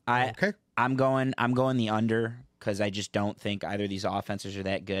hear it. Okay. I'm going the under because I just don't think either of these offenses are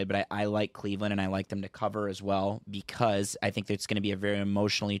that good. But I like Cleveland, and I like them to cover as well because I think it's going to be a very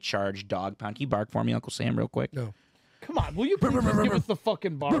emotionally charged dog pound. Can you bark for me, Uncle Sam, real quick? No. Come on, will you please just give us the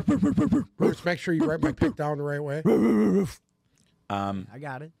fucking bar? Bruce, make sure you write my pick down the right way. I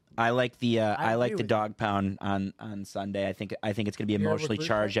got it. I like the agree with dog pound on Sunday. I think it's going to be emotionally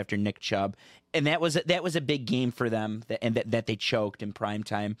charged after Nick Chubb, and that was a big game for them that they choked in prime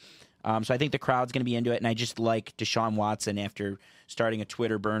time. So I think the crowd's going to be into it, and I just like Deshaun Watson after starting a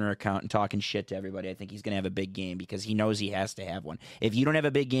Twitter burner account and talking shit to everybody. I think he's going to have a big game because he knows he has to have one. If you don't have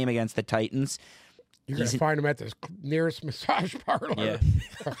a big game against the Titans, you're going to find him at the nearest massage parlor. Yeah.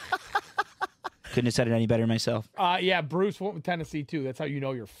 Couldn't have said it any better myself. Yeah, Bruce went with Tennessee, too. That's how you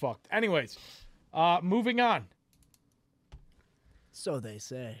know you're fucked. Anyways, moving on. So they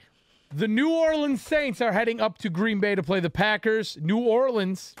say. The New Orleans Saints are heading up to Green Bay to play the Packers.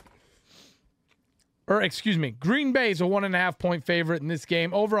 Green Bay is a 1.5-point favorite in this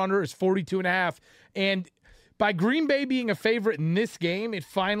game. Over-under is 42.5. And by Green Bay being a favorite in this game, it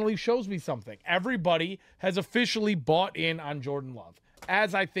finally shows me something. Everybody has officially bought in on Jordan Love,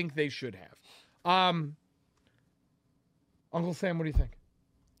 as I think they should have. Uncle Sam, what do you think?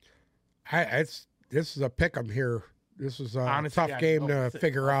 This is a pick 'em here. This is a Honestly, tough game to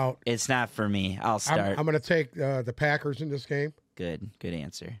figure out. It's not for me. I'll start. I'm going to take the Packers in this game. Good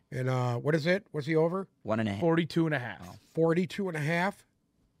answer. And what is it? What's he over? 1.5. 42.5. 42.5.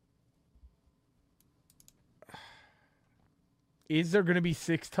 Is there going to be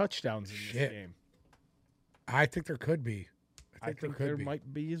 6 touchdowns in this game? I think there could be. I think there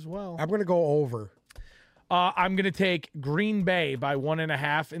might be as well. I'm going to go over. I'm going to take Green Bay by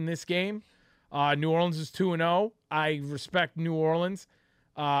 1.5 in this game. New Orleans is 2-0. I respect New Orleans.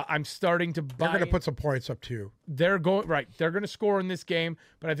 I'm starting to buy. They're going to put some points up too. They're going to score in this game,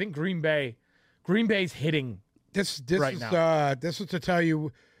 but I think Green Bay's hitting. This right is now. This is to tell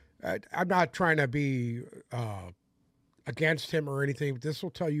you, I'm not trying to be against him or anything. This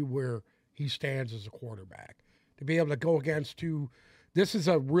will tell you where he stands as a quarterback. To be able to go against this is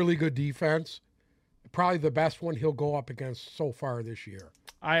a really good defense. Probably the best one he'll go up against so far this year.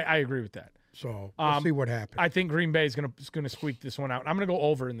 I agree with that. So we'll see what happens. I think Green Bay is going to squeak this one out. I'm going to go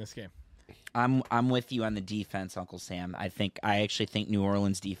over in this game. I'm with you on the defense, Uncle Sam. I actually think New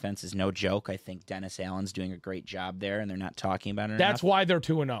Orleans defense is no joke. I think Dennis Allen's doing a great job there, and they're not talking about it That's enough. why they're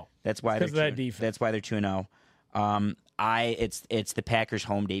 2-0. That's why because of that defense. That's why they're 2-0. It's the Packers'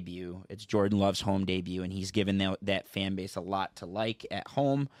 home debut. It's Jordan Love's home debut, and he's given that fan base a lot to like at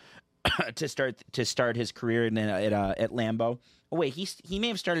home to start his career at Lambeau. Oh wait, he may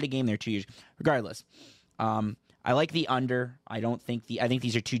have started a game there 2 years. Regardless, I like the under. I think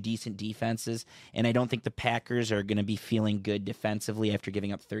these are two decent defenses, and I don't think the Packers are going to be feeling good defensively after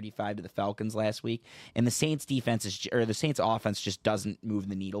giving up 35 to the Falcons last week. And the Saints offense just doesn't move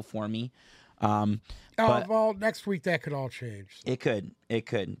the needle for me. Well, next week that could all change. It could.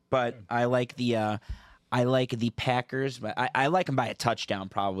 But I like the Packers. But I like them by a touchdown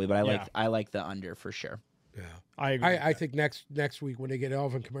probably. But I like the under for sure. Yeah, I agree. I think next week when they get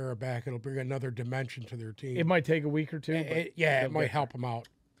Alvin Kamara back, it'll bring another dimension to their team. It might take a week or two. It might help them out.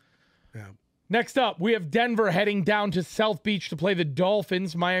 Yeah. Next up, we have Denver heading down to South Beach to play the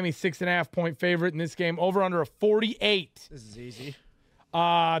Dolphins. Miami 6.5-point favorite in this game. Over under a 48. This is easy.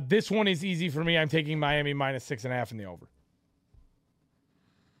 This one is easy for me. I'm taking Miami minus 6.5 in the over.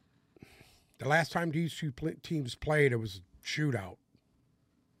 The last time these two teams played, it was a shootout.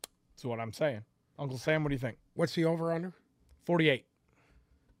 That's what I'm saying. Uncle Sam, what do you think? What's the over-under? 48.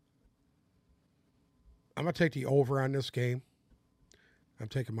 I'm going to take the over on this game. I'm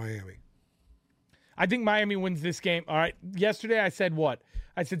taking Miami. I think Miami wins this game. All right. Yesterday I said what?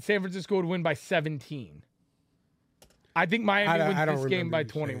 I said San Francisco would win by 17. I think Miami wins this game by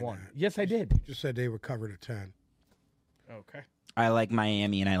 21. Yes, I did. You just said they would cover to 10. Okay. I like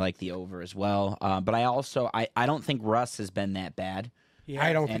Miami, and I like the over as well. But I don't think Russ has been that bad. Yeah.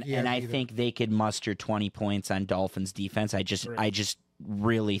 I don't think he has I either. think they could muster 20 points on Dolphins defense. I just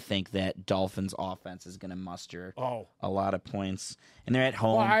really think that Dolphins offense is going to muster a lot of points, and they're at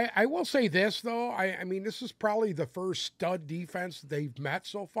home. Well, I will say this though. I mean, this is probably the first stud defense they've met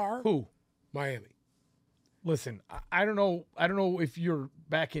so far. Who? Miami. Listen, I don't know if you're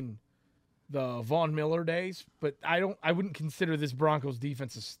back in the Von Miller days, but I wouldn't consider this Broncos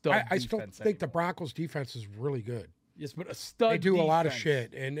defense a stud I still defense think the anymore. Broncos defense is really good. Yes, but a stud They do a lot of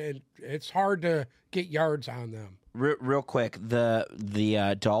defense. shit, and it's hard to get yards on them. Real quick,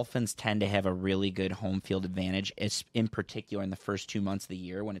 the Dolphins tend to have a really good home field advantage, in particular in the first 2 months of the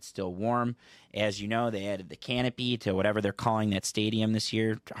year when it's still warm. As you know, they added the canopy to whatever they're calling that stadium this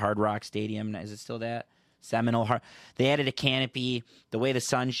year, Hard Rock Stadium. Is it still that? They added a canopy. The way the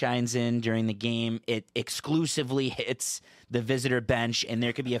sun shines in during the game, it exclusively hits the visitor bench, and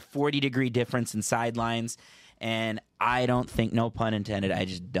there could be a 40-degree difference in sidelines. And I don't think, no pun intended, I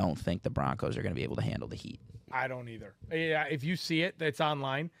just don't think the Broncos are going to be able to handle the heat. I don't either. Yeah, if you see it, that's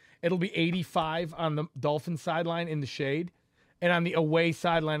online. It'll be 85 on the Dolphins sideline in the shade, and on the away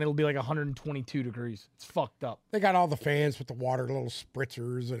sideline, it'll be like 122 degrees. It's fucked up. They got all the fans with the water, little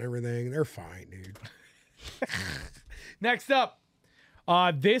spritzers and everything. They're fine, dude. Next up,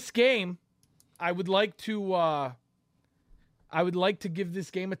 this game, I would like to give this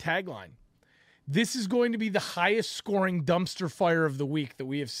game a tagline. This is going to be the highest scoring dumpster fire of the week that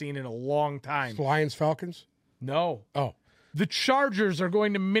we have seen in a long time. Lions Falcons? No. Oh. The Chargers are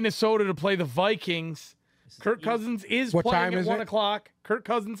going to Minnesota to play the Vikings. Kirk Cousins is What playing time at is 1 it? o'clock. Kirk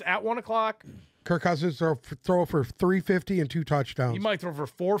Cousins at 1 o'clock. Kirk Cousins throw for 350 and 2 touchdowns. He might throw for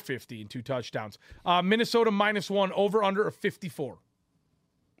 450 and 2 touchdowns. Minnesota -1, over under of 54.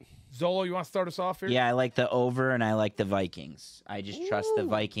 Zolo, you want to start us off here? Yeah, I like the over, and I like the Vikings. I just trust the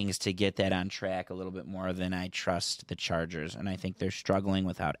Vikings to get that on track a little bit more than I trust the Chargers. And I think they're struggling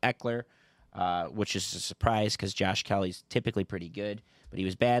without Eckler, which is a surprise because Josh Kelly's typically pretty good, but he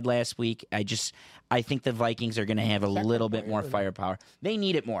was bad last week. I think the Vikings are going to have a little bit more firepower. They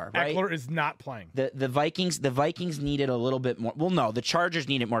need it more, right? Eckler is not playing. The Vikings need it a little bit more. Well, no, the Chargers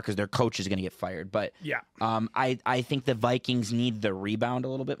need it more because their coach is going to get fired. But Yeah. I think the Vikings need the rebound a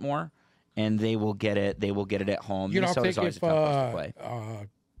little bit more, and they will get it. They will get it at home. You don't Minnesota's think always if a tough place to play.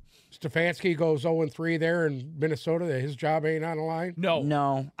 Stefanski goes 0-3 there in Minnesota, that his job ain't on the line?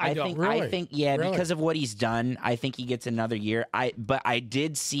 No. I don't. Really? I think Really? because of what he's done, I think he gets another year. But I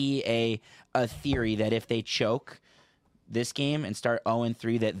did see a theory that if they choke this game and start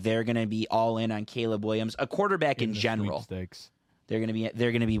 0-3, that they're going to be all in on Caleb Williams, a quarterback in general. They're going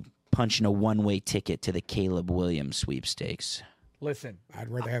to be punching a one-way ticket to the Caleb Williams sweepstakes. Listen, I'd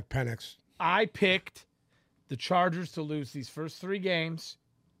rather have Penix. I picked the Chargers to lose these first 3 games,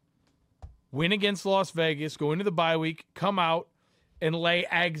 win against Las Vegas, go into the bye week, come out, and lay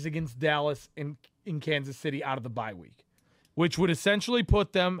eggs against Dallas in Kansas City out of the bye week, which would essentially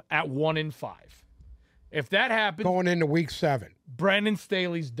put them at 1-5. If that happens, Going into week 7. Brandon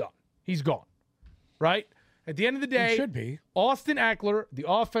Staley's done. He's gone, right? At the end of the day, He should be. Austin Eckler, the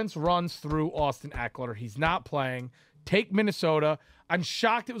offense runs through Austin Eckler. He's not playing. Take Minnesota. I'm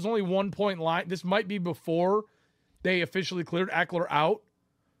shocked it was only 1 point line. This might be before they officially cleared Eckler out.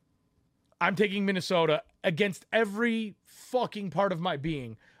 I'm taking Minnesota against every fucking part of my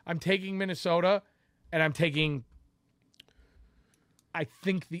being. I'm taking Minnesota, and I'm taking, I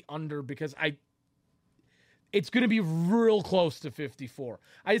think, the under because it's going to be real close to 54.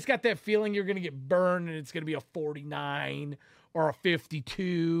 I just got that feeling you're going to get burned and it's going to be a 49 or a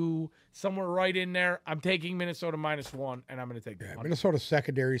 52, somewhere right in there. I'm taking Minnesota -1, and I'm going to take the under. Minnesota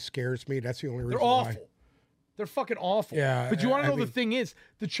secondary scares me. That's the only reason They're awful. why. They're fucking awful. Yeah, But you want to know I mean- the thing is,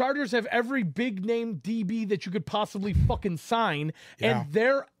 the Chargers have every big name DB that you could possibly fucking sign, Yeah. and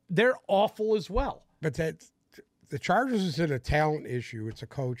they're awful as well. But the Chargers isn't a talent issue. It's a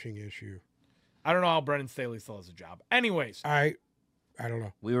coaching issue. I don't know how Brendan Staley still has a job. Anyways, I don't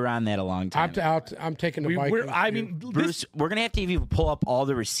know. We were on that a long time ago. I'm taking the Vikings. Bruce, we're going to have to even pull up all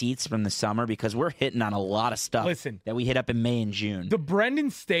the receipts from the summer because we're hitting on a lot of stuff that we hit up in May and June. The Brendan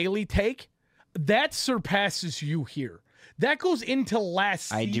Staley take, that surpasses you here. That goes into last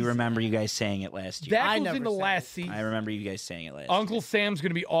season. I do remember you guys saying it last year. That goes into last season. I remember you guys saying it last Uncle year. Sam's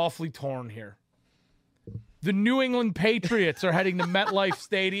going to be awfully torn here. The New England Patriots are heading to MetLife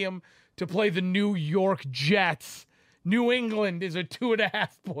Stadium to play the New York Jets. New England is a 2.5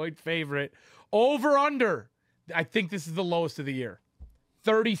 point favorite. Over under. I think this is the lowest of the year.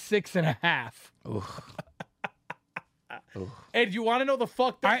 36.5. And you want to know the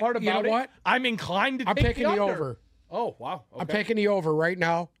fucked up part about you know it? what? I'm inclined to I'm take taking the under. over. Oh, wow. Okay. I'm taking the over right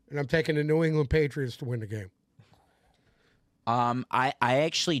now, and I'm taking the New England Patriots to win the game. I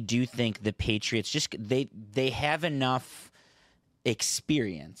actually do think the Patriots they have enough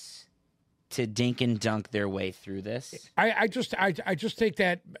experience to dink and dunk their way through this. I just think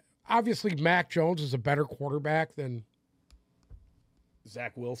that obviously Mac Jones is a better quarterback than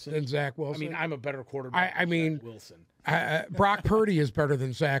Zach Wilson. Zach Wilson. I mean, I'm a better quarterback I than mean, Zach Wilson. Brock Purdy is better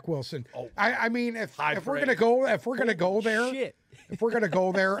than Zach Wilson. Oh. I mean, if High we're praise. gonna go there, Shit. if we're gonna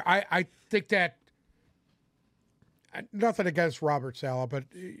go there, I think nothing against Robert Saleh, but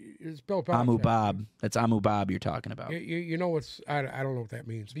it's Bill Belichick. Amu Bob. That's Amu Bob you're talking about. You know what's I don't know what that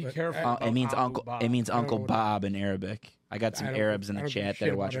means. Be but careful. It means Amu Uncle. Bob. It means I don't Uncle know what Bob in Arabic. I got some I don't- Arabs in I the don't give a chat shit that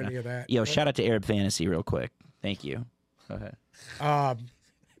are about watching. any of that. Yo, shout out to Arab Fantasy real quick. Thank you. Go ahead.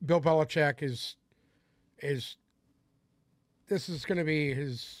 Bill Belichick is this is going to be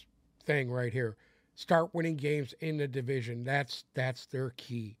his thing right here. Start winning games in the division. That's their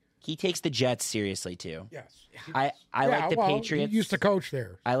key. He takes the Jets seriously too. Yes. I like the well, Patriots. He used to coach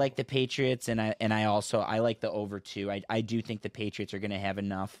there. I like the Patriots, and I also like the over too. I do think the Patriots are going to have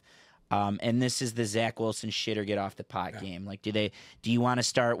enough. And this is the Zach Wilson shit or get off the pot game. Like, do you want to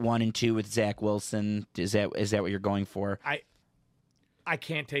start 1 and 2 with Zach Wilson? Is that what you're going for? I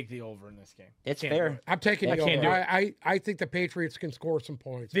can't take the over in this game. It's Can't do fair. it. I'm taking I the can't over. do it. I think the Patriots can score some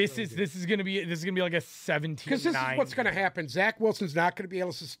points. This is gonna be like a 17-9. Because this is what's going to happen. Zach Wilson's not going to be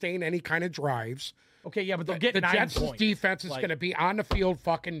able to sustain any kind of drives. Okay, yeah, but they'll get The 9 Jets' points. defense is Like- going to be on the field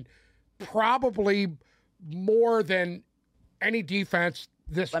fucking probably more than any defense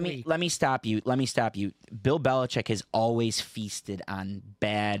this week. Let me stop you. Bill Belichick has always feasted on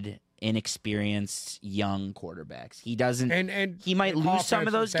bad, inexperienced young quarterbacks. He doesn't, And he might lose some of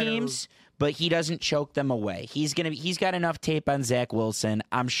offense those is better. games, but he doesn't choke them away. He's got enough tape on Zach Wilson.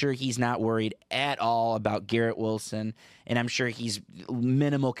 I'm sure he's not worried at all about Garrett Wilson, and I'm sure he's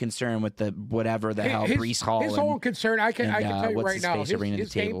minimal concern with the whatever the hell Breece Hall. His whole concern, I can tell you what's right his now, face are bringing to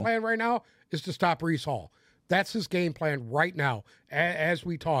his the game table. plan right now is to stop Breece Hall. That's his game plan right now. As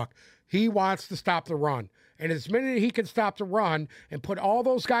we talk, he wants to stop the run. And as minute he can stop the run and put all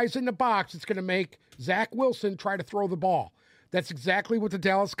those guys in the box, it's going to make Zach Wilson try to throw the ball. That's exactly what the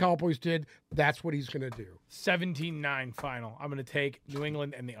Dallas Cowboys did. That's what he's going to do. 17-9 final. I'm gonna take New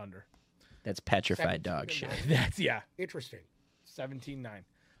England and the under. That's petrified dog shit. That's Interesting. 17-9.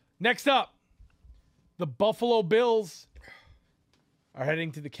 Next up, the Buffalo Bills are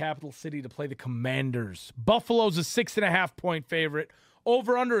heading to the capital city to play the Commanders. Buffalo's a 6.5 point favorite.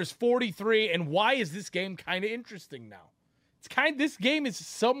 Over under is 43. And why is this game kind of interesting now? This game is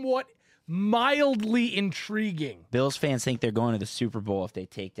somewhat mildly intriguing. Bills fans think they're going to the Super Bowl if they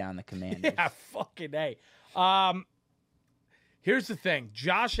take down the Commanders. Yeah, fucking A. Here's the thing.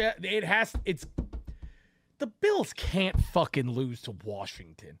 The Bills can't fucking lose to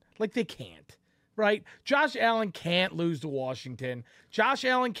Washington. Like, they can't. Right? Josh Allen can't lose to Washington. Josh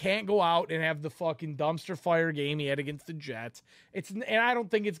Allen can't go out and have the fucking dumpster fire game he had against the Jets. And I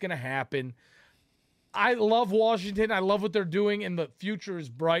don't think it's going to happen. I love Washington. I love what they're doing, and the future is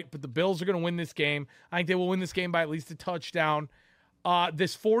bright, but the Bills are going to win this game. I think they will win this game by at least a touchdown.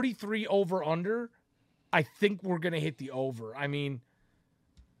 This 43 over-under, I think we're going to hit the over. I mean,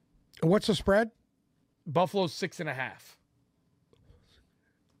 What's the spread? Buffalo's 6.5. I'm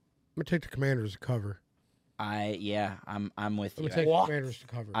gonna take the Commanders to cover. I'm with I'm you. gonna take the Commanders to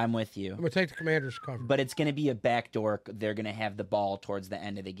cover. I'm with you. I'm gonna take the Commanders to cover. But it's going to be a backdoor. They're going to have the ball towards the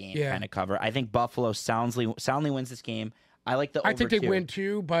end of the game Yeah. kind of cover. I think Buffalo soundly wins this game. I like the over I think they too. win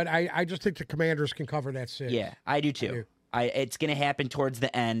too, but I just think the Commanders can cover that 6. Yeah, I do too. It's going to happen towards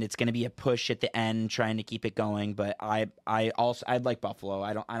the end. It's going to be a push at the end, trying to keep it going. But I'd like Buffalo.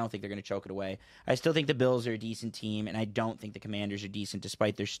 I don't think they're going to choke it away. I still think the Bills are a decent team, and I don't think the Commanders are decent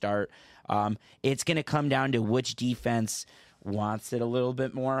despite their start. It's going to come down to which defense wants it a little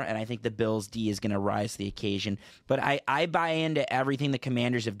bit more, and I think the Bills' D is going to rise to the occasion. But I buy into everything the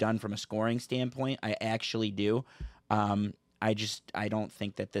Commanders have done from a scoring standpoint. I actually do. I don't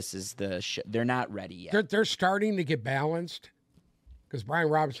think that this is they're not ready yet. They're starting to get balanced because Brian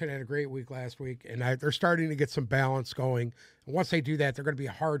Robinson had a great week last week, and they're starting to get some balance going. And once they do that, they're going to be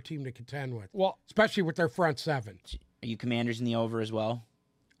a hard team to contend with, Well, especially with their front 7. Are you Commanders in the over as well?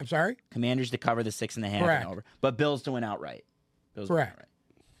 I'm sorry? Commanders to cover the 6.5 Correct. and over, but Bills to win outright. Bills to win Correct. outright.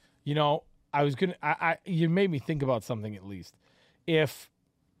 you know, I was going to – you made me think about something at least. If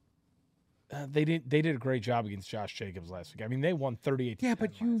they did a great job against Josh Jacobs last week. I mean, they won 38 Yeah,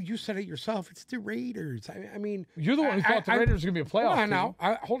 but you said it yourself. It's the Raiders. I mean, You're the one who thought the Raiders were going to be a playoff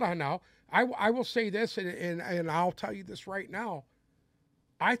team. Hold on now. I will say this, and I'll tell you this right now.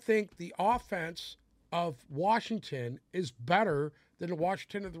 I think the offense of Washington is better than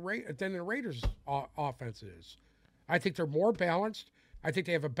the Raiders' offense is. I think they're more balanced. I think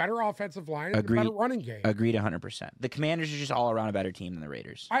they have a better offensive line and a better running game. Agreed 100%. The Commanders are just all around a better team than the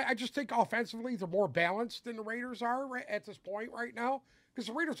Raiders. I just think offensively they're more balanced than the Raiders are at this point right now because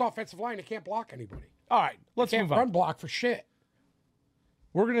the Raiders' offensive line, they can't block anybody. All right, let's They can't move on. run block for shit.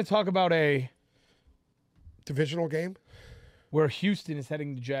 We're going to talk about Divisional game? where Houston is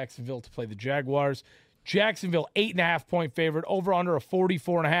heading to Jacksonville to play the Jaguars. Jacksonville, 8.5-point favorite, over under a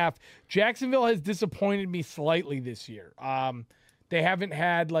 44.5. Jacksonville has disappointed me slightly this year. They haven't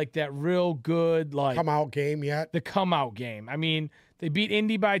had like that real good Come out game yet? the come out game. I mean, they beat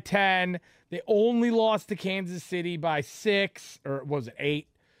Indy by 10. They only lost to Kansas City by 6, or was it 8?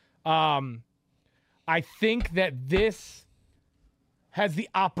 I think that this has the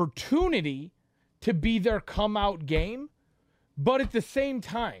opportunity to be their come out game, but at the same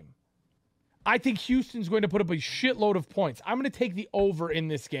time, I think Houston's going to put up a shitload of points. I'm going to take the over in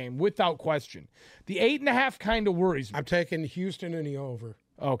this game without question. The 8.5 kind of worries me. I'm taking Houston in the over.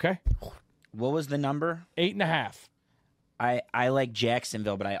 Okay. What was the number? 8.5. I like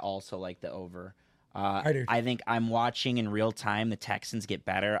Jacksonville, but I also like the over. I do. I think I'm watching in real time the Texans get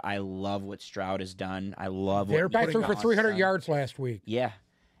better. I love what Stroud has done. I love They're what back Nick through for Foles 300 done. yards last week. Yeah,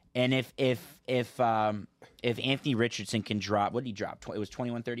 and if Anthony Richardson can drop, what did he drop? It was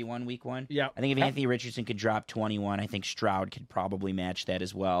 21-31 week 1. Yeah. I think if Anthony Richardson could drop 21, I think Stroud could probably match that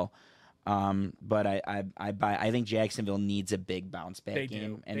as well. But I think Jacksonville needs a big bounce back They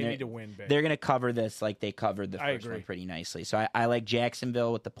game, do. and They need to win big. They're going to cover this like they covered the I first agree. one pretty nicely. So I like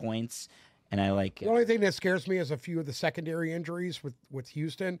Jacksonville with the points, and I like. The only thing that scares me is a few of the secondary injuries with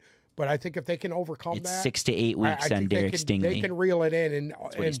Houston. But I think if they can overcome It's that, 6 to 8 weeks I on think Derek they Stingley. can reel it in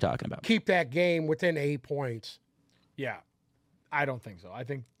That's what he's talking about. keep that game within 8 points. Yeah. I don't think so. I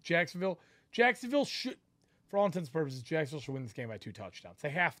think Jacksonville should, for all intents and purposes, Jacksonville should win this game by 2 touchdowns. They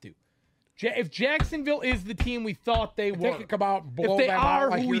have to. If Jacksonville is the team we thought they If were, they can come out and blow if they them are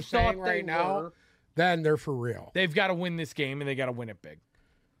out like who we you're saying thought they right now, were, then they're for real. they've got to win this game, and they got to win it big.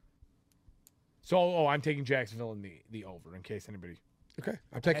 So, I'm taking Jacksonville in the over, in case anybody. Okay,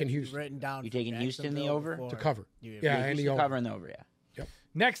 I'm taking Houston Written down. You for taking Houston in the Jacksonville over? before to cover. you- Yeah, and the Houston over. covering the over, yeah.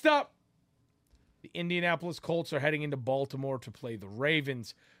 Next up, the Indianapolis Colts are heading into Baltimore to play the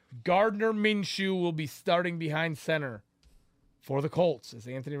Ravens. Gardner Minshew will be starting behind center for the Colts as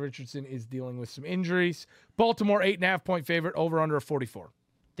Anthony Richardson is dealing with some injuries. Baltimore, 8.5-point favorite, over under a 44.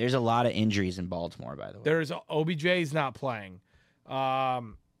 There's a lot of injuries in Baltimore, by the way. There's OBJ's not playing.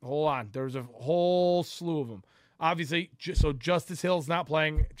 Hold on. There's a whole slew of them. Obviously, so Justice Hill's not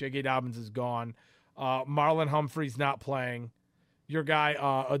playing. J.K. Dobbins is gone. Marlon Humphrey's not playing. Your guy,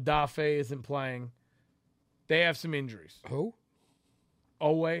 Odafe, isn't playing. They have some injuries. Who?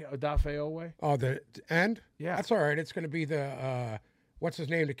 Odafe Owe? Oh, the end? Yeah. That's all right. It's going to be the, what's his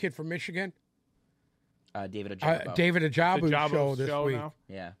name, the kid from Michigan? David Ojabo. David Ajabu Ajabu's show this week. now.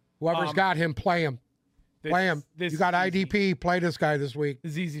 Yeah. Whoever's got him, play him. Play him. You got IDP. Play this guy this week.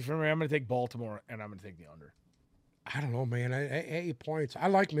 This is easy for me. I'm going to take Baltimore, and I'm going to take the under. I don't know, man. 8 points. I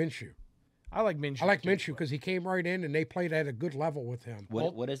like Minshew. I like Minshew. I like Minshew because he came right in, and they played at a good level with him.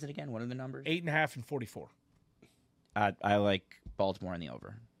 What is it again? What are the numbers? 8.5 and 44. I like Baltimore in the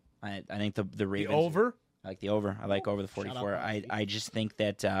over. I think the Ravens. The over? I like the over. I like over the 44. I just think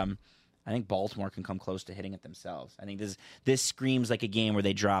that I think Baltimore can come close to hitting it themselves. I think this screams like a game where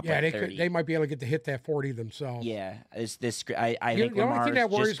they drop. Yeah, like 30. They might be able to get to hit that 40 themselves. Yeah, I think the only thing that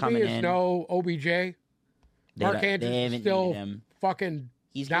worries me is no OBJ. Mark Andrews is still fucking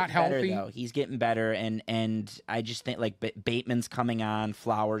He's not healthy. healthy. Though. He's getting better, and I just think like Bateman's coming on.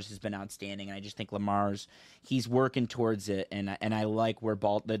 Flowers has been outstanding, and I just think he's working towards it, and I like where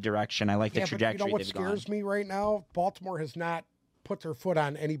the direction. I like the trajectory. But you know what scares me right now? Baltimore has not put their foot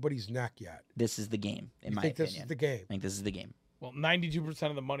on anybody's neck yet. This is the game, in my opinion. opinion. This is the game. I think this is the game. Well, 92%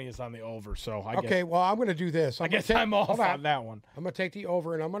 of the money is on the over, so I guess. Well, I'm going to do this. I'm off on that one. I'm going to take the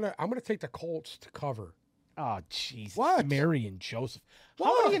over, and I'm going to take the Colts to cover. Oh, jeez. What? Mary and Joseph.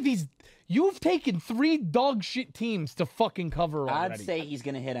 How many of these? You've taken 3 dog shit teams to fucking cover already. I'd say he's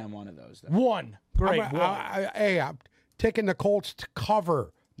going to hit on one of those, though. One. Great. I'm taking the Colts to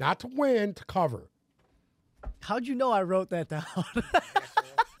cover. Not to win, to cover. How'd you know I wrote that down?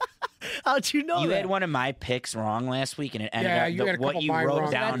 How'd you know You that? had one of my picks wrong last week, and it ended up you had a couple what you mine wrote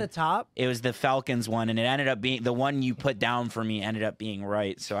wrong. down at the top. It was the Falcons one, and it ended up being the one you put down for me ended up being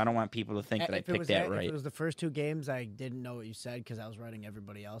right. So I don't want people to think that I picked that right. If it was the first 2 games, I didn't know what you said because I was writing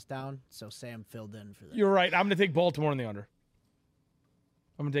everybody else down. So Sam filled in for that. You're right. I'm going to take Baltimore in the under.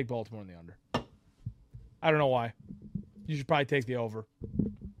 I'm going to take Baltimore in the under. I don't know why. You should probably take the over.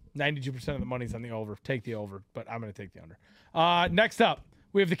 92% of the money's on the over. Take the over, but I'm going to take the under. Next up,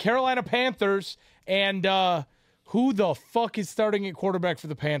 we have the Carolina Panthers, and who the fuck is starting at quarterback for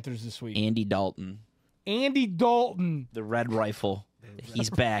the Panthers this week? Andy Dalton. Andy Dalton. The Red Rifle. He's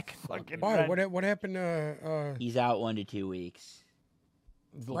back. Why? What happened? He's out 1 to 2 weeks.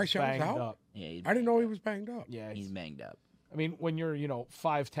 Bryce Young's out? Up. Yeah, I didn't know he was banged up. Yeah, he's banged up. I mean, when you're, 5'10",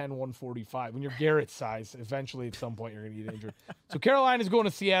 145, when you're Garrett's size, eventually at some point you're going to get injured. So Carolina's going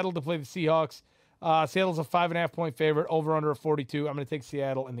to Seattle to play the Seahawks. Seattle's a 5.5-point favorite, over under a 42. I'm going to take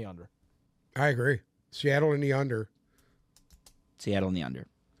Seattle in the under. I agree. Seattle in the under. Seattle in the under.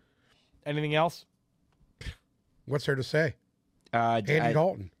 Anything else? What's there to say? Andy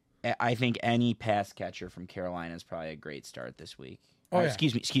Dalton. I think any pass catcher from Carolina is probably a great start this week. Oh, yeah.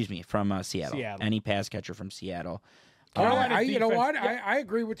 Excuse me, from Seattle. Any pass catcher from Seattle. You know what? I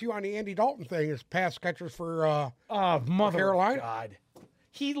agree with you on the Andy Dalton thing. Is pass catchers for Carolina. God.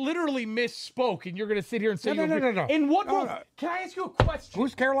 He literally misspoke, and you're going to sit here and say no. In what role? Can I ask you a question?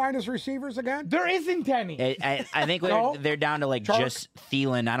 Who's Carolina's receivers again? There isn't any. I think they're down to like Chark. just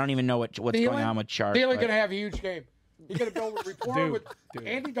Thielen. I don't even know what's going on with Chark. Thielen's going to have a huge game. He's going to build a rapport with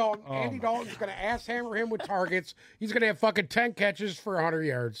Andy Dalton. Andy Dalton's going to ass hammer him with targets. He's going to have fucking 10 catches for 100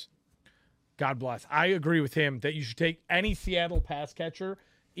 yards. God bless. I agree with him that you should take any Seattle pass catcher,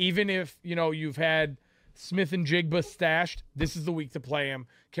 even if you've had Smith and Jigba stashed. This is the week to play him.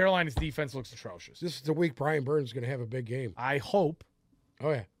 Carolina's defense looks atrocious. This is the week Brian Burns is going to have a big game. I hope. Oh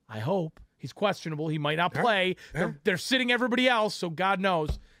yeah. I hope. He's questionable. He might not play. They're sitting everybody else, so God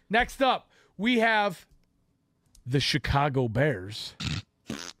knows. Next up, we have the Chicago Bears.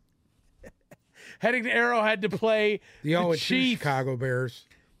 Heading to Arrowhead to play the Chiefs. Chicago Bears.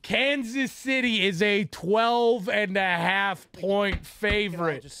 Kansas City is a 12.5-point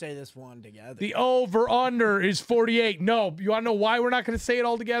favorite. Just say this one together. The over-under is 48. No, you want to know why we're not going to say it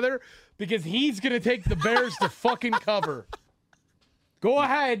all together? Because he's going to take the Bears to fucking cover. Go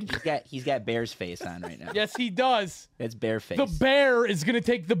ahead. He's got Bears face on right now. Yes, he does. That's bear face. The Bear is going to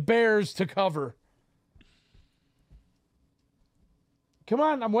take the Bears to cover. Come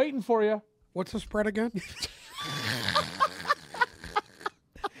on, I'm waiting for you. What's the spread again?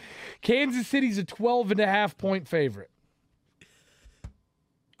 Kansas City's a 12.5-point favorite.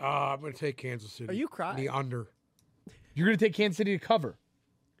 I'm going to take Kansas City. Are you crying? The under. You're going to take Kansas City to cover.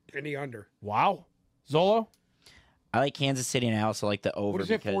 In the under. Wow. Zolo? I like Kansas City, and I also like the over. What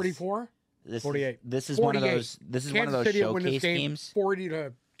is it, 44? 48. This is 48. one of those. This is Kansas one of those City showcase games.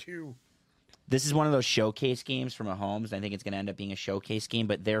 40-2. This is one of those showcase games for Mahomes. I think it's going to end up being a showcase game,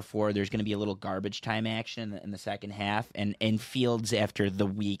 but therefore there's going to be a little garbage time action in the second half. And Fields, after the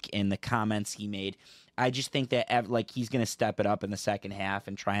week and the comments he made, I just think that he's going to step it up in the second half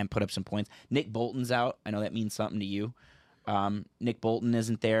and try and put up some points. Nick Bolton's out. I know that means something to you. Nick Bolton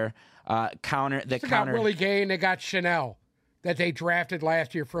isn't there. They got Willie Gay and they got Chanel that they drafted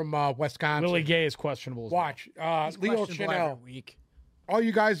last year from Wisconsin. Willie Gay is questionable. Watch. Leo Chanel. Week. All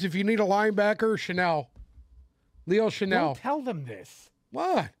you guys, if you need a linebacker, Chanel. Leo Chanel. Don't tell them this.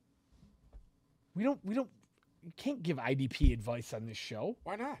 What? We don't. You can't give IDP advice on this show.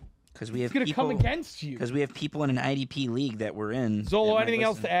 Why not? Because we have It's gonna come against you. Because we have people in an IDP league that we're in. Zolo, anything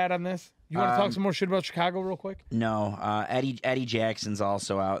else to add on this? You want to talk some more shit about Chicago real quick? No. Eddie Jackson's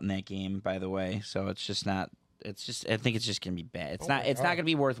also out in that game, by the way. So it's just not. It's just. I think it's just gonna be bad. It's not. It's not gonna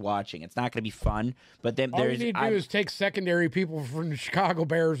be worth watching. It's not gonna be fun. But then All there's. you need to do is take secondary people from the Chicago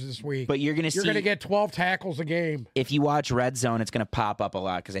Bears this week. But you're gonna get 12 tackles a game. If you watch Red Zone, it's gonna pop up a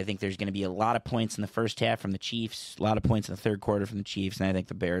lot because I think there's gonna be a lot of points in the first half from the Chiefs, a lot of points in the third quarter from the Chiefs, and I think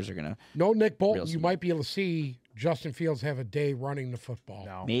the Bears are gonna. No Nick Bolton. You might be able to see Justin Fields have a day running the football.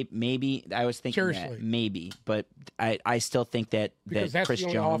 No. Maybe I was thinking Seriously. that maybe, but I still think that Because that's Chris the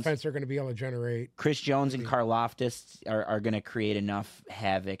only Jones, offense they're going to be able to generate. Chris Jones and Karlaftis are going to create enough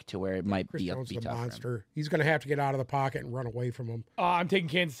havoc to where it might Chris be Jones is a tough for him. monster. He's going to have to get out of the pocket and run away from him. I'm taking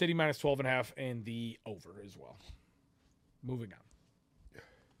Kansas City minus 12.5 and the over as well. Moving on.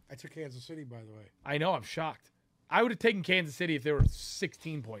 I took Kansas City, by the way. I know. I'm shocked. I would have taken Kansas City if they were a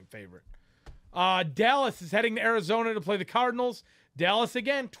 16-point favorite. Dallas is heading to Arizona to play the Cardinals. Dallas,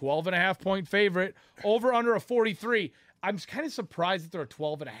 again, 12.5-point favorite. Over under a 43. I'm kind of surprised that they're a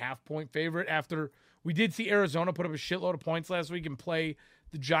 12.5-point favorite after we did see Arizona put up a shitload of points last week and play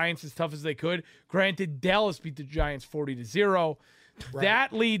the Giants as tough as they could. Granted, Dallas beat the Giants 40-0. Right.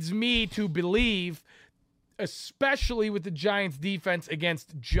 That leads me to believe, especially with the Giants defense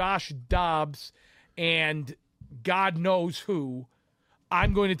against Josh Dobbs and God knows who,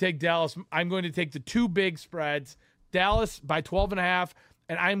 I'm going to take Dallas. I'm going to take the two big spreads, Dallas by 12.5,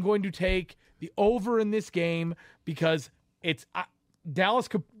 and I'm going to take the over in this game because it's Dallas.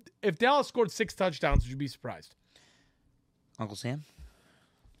 If Dallas scored 6 touchdowns, would you be surprised? Uncle Sam?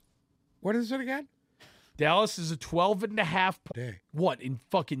 What is it again? Dallas is a 12.5. Day. What, in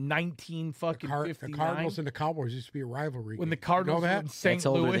fucking 19 fucking 59? The Cardinals and the Cowboys used to be a rivalry. When the game. Cardinals You know were in that? St. That's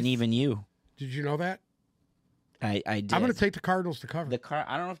older Louis. than even you. Did you know that? I did. I'm going to take the Cardinals to cover.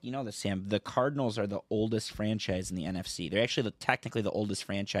 I don't know if you know this, Sam. The Cardinals are the oldest franchise in the NFC. They're actually technically the oldest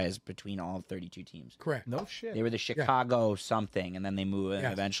franchise between all 32 teams. Correct. No shit. They were the Chicago something, and then they moved.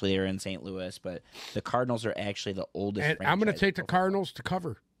 And eventually, they were in St. Louis. But the Cardinals are actually the oldest. And franchise I'm going to take the Cardinals to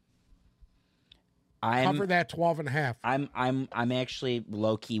cover. Cover that 12.5. I'm actually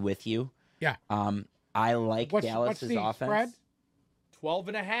low key with you. Yeah. I like Dallas's the offense. Spread?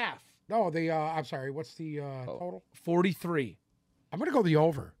 12.5. No, I'm sorry. What's the total? 43. I'm going to go the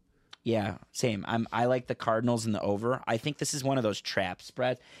over. Yeah, same. I like the Cardinals in the over. I think this is one of those trap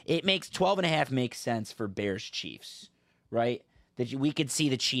spreads. It makes 12.5 makes sense for Bears Chiefs, right? That we could see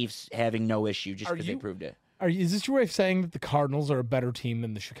the Chiefs having no issue just because they proved it. Is this your way of saying that the Cardinals are a better team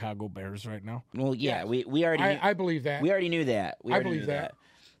than the Chicago Bears right now? Well, yeah, we already. I believe that. We already knew that. I believe that.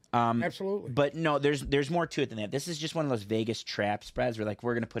 Absolutely. But no, there's more to it than that. This is just one of those Vegas trap spreads where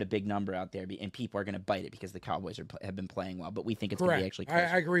we're going to put a big number out there and people are going to bite it because the Cowboys have been playing well, but we think it's going to be actually closer.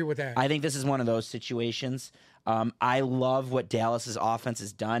 I agree with that. I think this is one of those situations. I love what Dallas's offense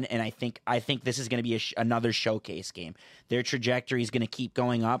has done, and I think this is going to be another showcase game. Their trajectory is going to keep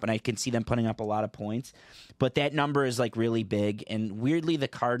going up, and I can see them putting up a lot of points. But that number is really big, and weirdly, the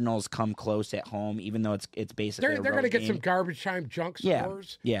Cardinals come close at home, even though it's basically they're going to get some garbage time junk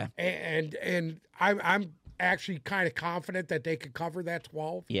scores. Yeah. And I'm actually kind of confident that they could cover that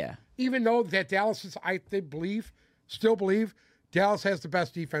 12. Yeah. Even though that Dallas is, still believe Dallas has the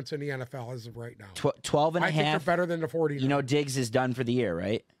best defense in the NFL as of right now. 12 and a I think half. they're better than the 49ers. You know, Diggs is done for the year,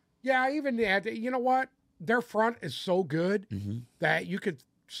 right? Yeah, even that. You know what? Their front is so good that you could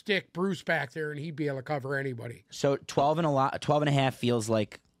stick Bruce back there and he'd be able to cover anybody. So 12 and a half feels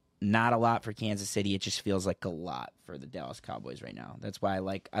like not a lot for Kansas City. It just feels like a lot for the Dallas Cowboys right now. That's why I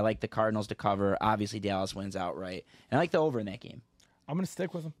like the Cardinals to cover. Obviously, Dallas wins outright, and I like the over in that game. I'm going to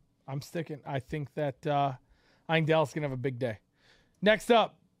stick with them. I'm sticking. I think that I think Dallas is going to have a big day. Next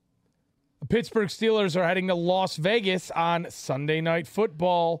up, the Pittsburgh Steelers are heading to Las Vegas on Sunday Night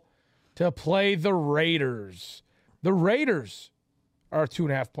Football to play the Raiders. The Raiders are a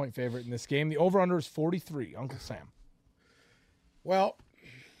 2.5-point favorite in this game. The over-under is 43. Uncle Sam. Well,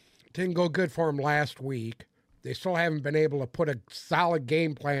 didn't go good for them last week. They still haven't been able to put a solid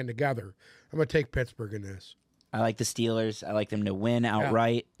game plan together. I'm going to take Pittsburgh in this. I like the Steelers. I like them to win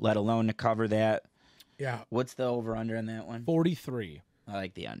outright, let alone to cover that. Yeah. What's the over-under on that one? 43. I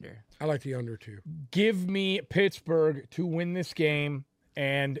like the under. I like the under, too. Give me Pittsburgh to win this game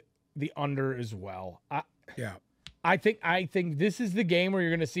and the under as well. I think this is the game where you're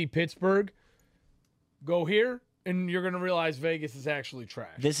going to see Pittsburgh go here, and you're going to realize Vegas is actually trash.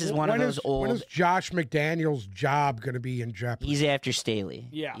 This is one of those old. When is Josh McDaniels' job going to be in jeopardy? He's after Staley.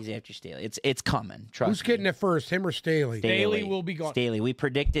 Yeah. He's after Staley. It's coming. Trust Who's me. getting it first, him or Staley? Staley will be gone. Staley. We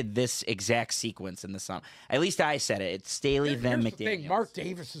predicted this exact sequence in the summer. At least I said it. It's Staley, then Here's the McDaniels. thing, Mark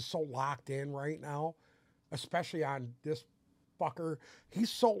Davis is so locked in right now, especially on this fucker. He's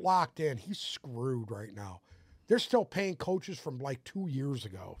so locked in. He's screwed right now. They're still paying coaches from like 2 years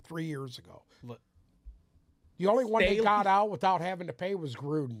ago, 3 years ago. Look, The only one they Staley- got out without having to pay was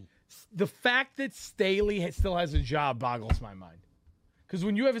Gruden. the fact that Staley still has a job boggles my mind. Because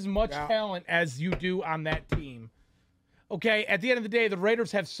when you have as much talent as you do on that team, okay, at the end of the day, the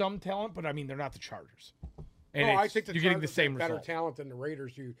Raiders have some talent, but I mean, they're not the Chargers. And I think you're getting the Chargers same have better result. talent than the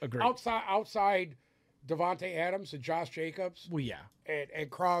Raiders do. Agreed. Outside Devontae Adams and Josh Jacobs Well, yeah. and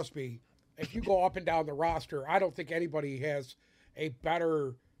Crosby, if you go up and down the roster, I don't think anybody has a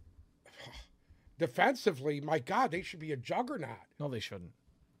better defensively. My God, they should be a juggernaut. No, they shouldn't.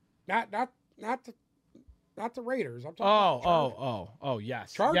 Not the Raiders. I'm talking about the Chargers. Oh,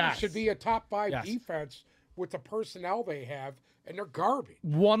 yes. Chargers yes. should be a top 5 Yes. defense with the personnel they have, and they're garbage.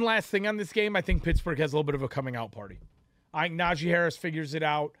 One last thing on this game. I think Pittsburgh has a little bit of a coming out party. I think Najee Harris figures it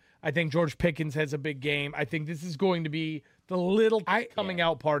out. I think George Pickens has a big game. I think this is going to be the little coming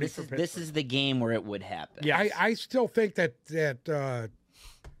out party for Pittsburgh. This is the game where it would happen. Yeah. I still think that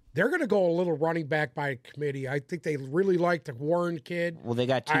they're going to go a little running back by committee. I think they really like the Warren kid. Well, they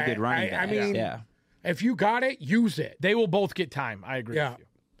got two good running backs. I mean, yeah. if you got it, use it. They will both get time. I agree Yeah. with you.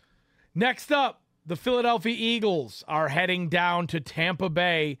 Next up, the Philadelphia Eagles are heading down to Tampa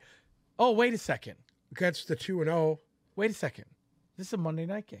Bay. Oh, wait a second. Against the 2-0. Wait a second. This is a Monday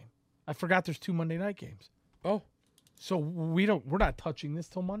night game. I forgot there's 2 Monday night games. Oh, So we're not touching this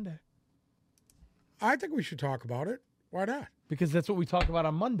till Monday I think we should talk about it. Why not? because that's what we talk about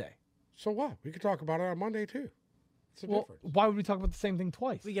on Monday. So what? We could talk about it on Monday too. It's a Well, difference. why would we talk about the same thing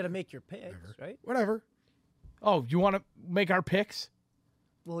twice? We got to make your picks, right? Whatever. Oh, you want to make our picks?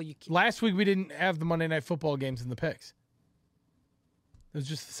 Well, you can't. Last week we didn't have the Monday night football games in the picks. It was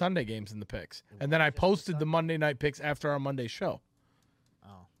just the Sunday games in the picks. And then I posted the Monday night picks after our Monday show.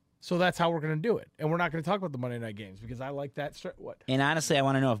 Oh. So that's how we're going to do it. And we're not going to talk about the Monday night games because I like that. What? And honestly, I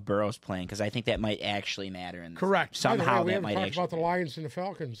want to know if Burrow's playing because I think that might actually matter. In this. Correct. By the way, Somehow we that haven't might talked actually. about the Lions and the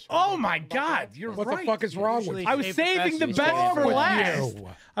Falcons. Oh, my God. You're What right. the fuck is wrong with Usually you? I was save the saving the best best for for last.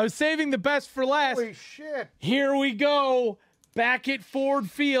 last. I was saving the best for last. Holy shit. Here we go. Back at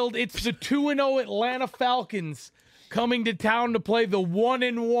Ford Field. It's the 2-0 Atlanta Falcons coming to town to play the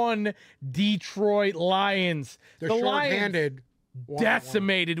 1-1 Detroit Lions. They're the short-handed. Lions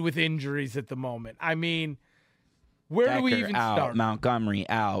decimated with injuries at the moment. I mean, where do we Becker even out, start? Montgomery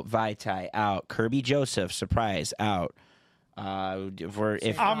out, Vitae out, Kirby Joseph surprise out.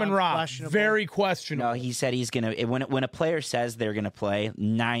 If Amon-Ra, Questionable. very questionable. no, he said he's gonna. When a player says they're gonna play,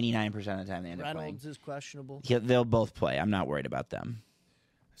 99% of the time they end up playing. Reynolds is questionable. They'll both play. I'm not worried about them.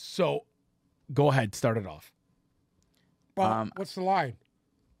 So, go ahead, start it off. Well, what's the line?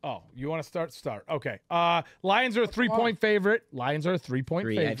 Oh, you want to start? Start. Okay. Lions are a 3-point favorite. Lions are a 3-point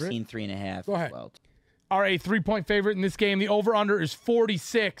I've favorite. seen 3.5. Go ahead. Well, Are a 3-point favorite in this game. The over-under is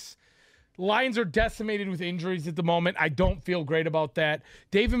 46. Lions are decimated with injuries at the moment. I don't feel great about that.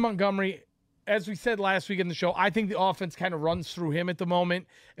 David Montgomery, as we said last week in the show, I think the offense kind of runs through him at the moment,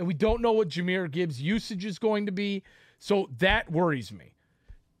 and we don't know what Jahmyr Gibbs' usage is going to be, so that worries me.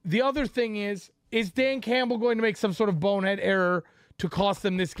 The other thing is Dan Campbell going to make some sort of bonehead error to cost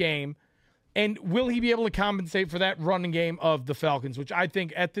them this game? And will he be able to compensate for that running game of the Falcons, which I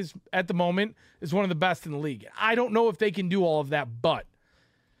think at the moment is one of the best in the league? I don't know if they can do all of that, but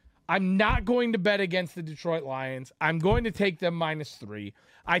I'm not going to bet against the Detroit Lions. I'm going to take them -3.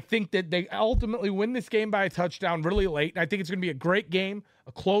 I think that they ultimately win this game by a touchdown really late. And I think it's going to be a great game,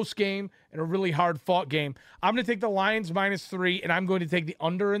 a close game, and a really hard-fought game. I'm going to take the Lions -3, and I'm going to take the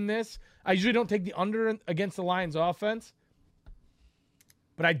under in this. I usually don't take the under against the Lions offense,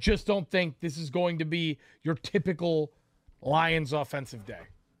 but I just don't think this is going to be your typical Lions offensive day.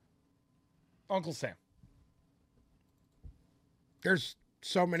 Uncle Sam. There's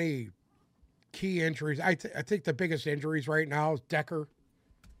so many key injuries. I think the biggest injuries right now is Decker.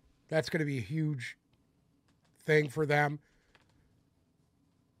 That's going to be a huge thing for them.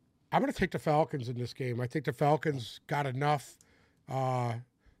 I'm going to take the Falcons in this game. I think the Falcons got enough.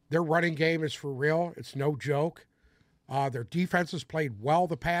 Their running game is for real. It's no joke. Their defense has played well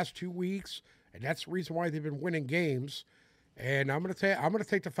the past 2 weeks, and that's the reason why they've been winning games. And I'm going to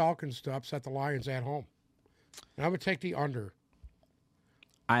take the Falcons to upset the Lions at home. And I'm going to take the under.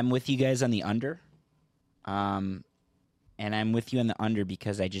 I'm with you guys on the under. And and I'm with you on the under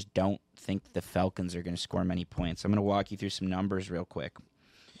because I just don't think the Falcons are going to score many points. I'm going to walk you through some numbers real quick.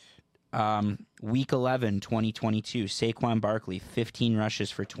 Week 11, 2022, Saquon Barkley, 15 rushes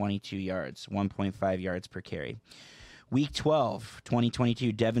for 22 yards, 1.5 yards per carry. Week 12,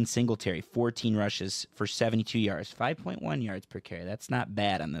 2022, Devin Singletary, 14 rushes for 72 yards, 5.1 yards per carry. That's not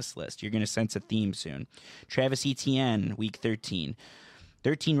bad on this list. You're going to sense a theme soon. Travis Etienne, Week 13,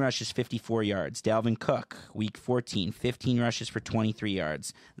 13 rushes, 54 yards. Dalvin Cook, Week 14, 15 rushes for 23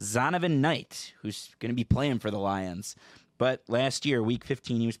 yards. Zonovan Knight, who's going to be playing for the Lions, but last year, Week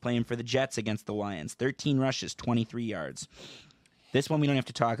 15, he was playing for the Jets against the Lions. 13 rushes, 23 yards. This one we don't have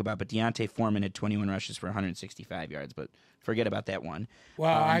to talk about, but Deontay Foreman had 21 rushes for 165 yards, but forget about that one.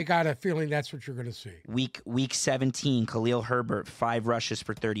 Well, I got a feeling that's what you're going to see. Week 17, Khalil Herbert, 5 rushes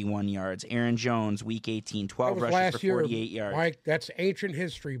for 31 yards. Aaron Jones, Week 18, 12 rushes for 48 yards. Mike, that's ancient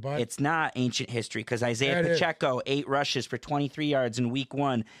history, bud. It's not ancient history because Isaiah Pacheco, 8 rushes for 23 yards in Week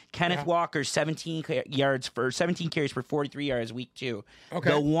 1. Kenneth Walker, 17 carries for 43 yards Week 2. Okay.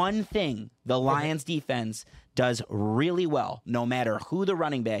 The one thing the Lions defense does really well, no matter who the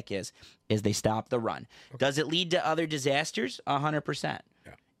running back is they stop the run. Okay. Does it lead to other disasters? 100%.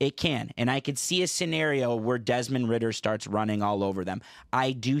 Yeah. It can. And I could see a scenario where Desmond Ridder starts running all over them.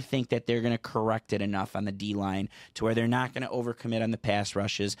 I do think that they're going to correct it enough on the D-line to where they're not going to overcommit on the pass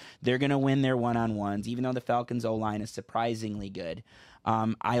rushes. They're going to win their one-on-ones, even though the Falcons' O-line is surprisingly good.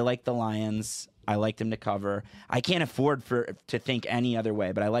 I like the Lions. I like them to cover. I can't afford to think any other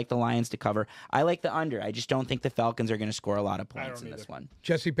way, but I like the Lions to cover. I like the under. I just don't think the Falcons are going to score a lot of points in this one.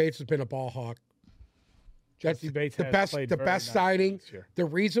 Jesse Bates has been a ball hawk. Jesse Bates the best signing. The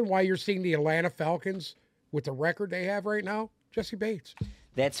reason why you're seeing the Atlanta Falcons with the record they have right now, Jesse Bates.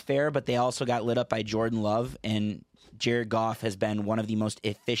 That's fair, but they also got lit up by Jordan Love, and Jared Goff has been one of the most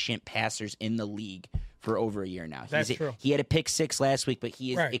efficient passers in the league for over a year now. That's true. He had a pick 6 last week, but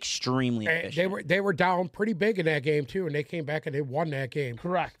he is extremely efficient. They were down pretty big in that game too, and they came back and they won that game.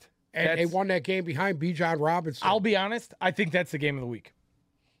 Correct. And they won that game behind Bijan Robinson. I'll be honest, I think that's the game of the week.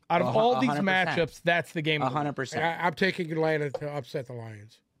 Out of all these matchups, that's the game of the week. 100%. I'm taking Atlanta to upset the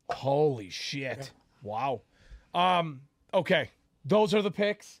Lions. Holy shit. Yeah. Wow. Okay. Those are the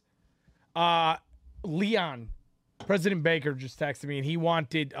picks. Leon, President Baker just texted me, and he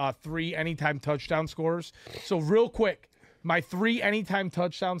wanted 3 anytime touchdown scorers. So real quick, my 3 anytime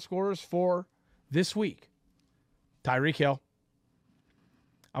touchdown scorers for this week. Tyreek Hill.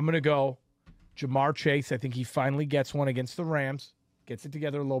 I'm going to go Jamar Chase. I think he finally gets one against the Rams. Gets it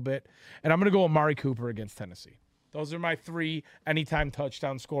together a little bit. And I'm going to go Amari Cooper against Tennessee. Those are my 3 anytime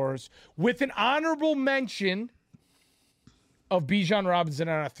touchdown scorers with an honorable mention of Bijan Robinson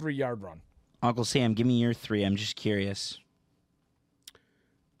on a 3-yard run. Uncle Sam, give me your 3. I'm just curious.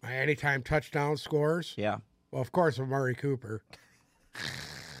 My anytime touchdown scorers? Yeah. Well, of course, Amari Cooper.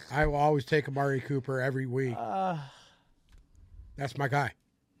 I will always take Amari Cooper every week. That's my guy.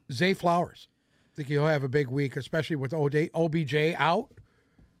 Zay Flowers. I think he'll have a big week, especially with OBJ out.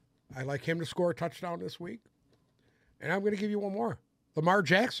 I like him to score a touchdown this week. And I'm going to give you one more. Lamar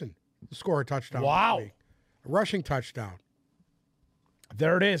Jackson to score a touchdown this week. A rushing touchdown.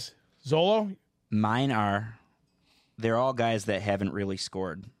 There it is. Zolo? Mine they're all guys that haven't really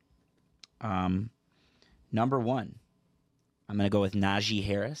scored. Number 1, I'm going to go with Najee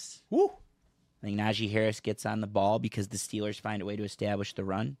Harris. Woo! I think Najee Harris gets on the ball because the Steelers find a way to establish the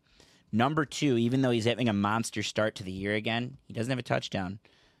run. Number 2, even though he's having a monster start to the year again, he doesn't have a touchdown,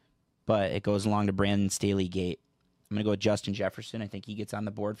 but it goes along to Brandon Staley Gate. I'm going to go with Justin Jefferson. I think he gets on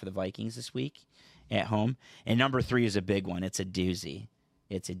the board for the Vikings this week at home. And number 3 is a big one. It's a doozy.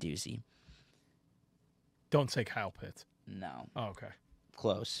 Don't say Kyle Pitts. No. Oh, okay.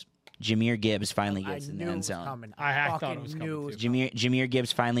 Close. Jameer Gibbs finally gets in the end zone. I thought it was coming too. Jameer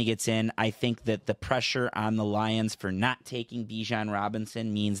Gibbs finally gets in. I think that the pressure on the Lions for not taking Bijan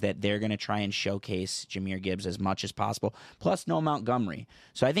Robinson means that they're going to try and showcase Jameer Gibbs as much as possible, plus no Montgomery.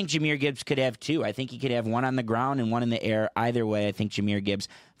 So I think Jameer Gibbs could have 2. I think he could have one on the ground and one in the air. Either way, I think Jameer Gibbs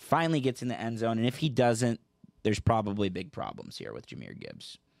finally gets in the end zone, and if he doesn't, there's probably big problems here with Jameer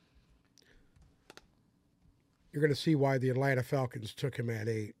Gibbs. You're going to see why the Atlanta Falcons took him at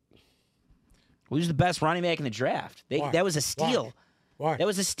 8. Well, he was the best running back in the draft. That was a steal. Why? That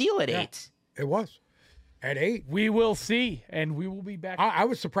was a steal at 8. It was. At 8. We will see, and we will be back. I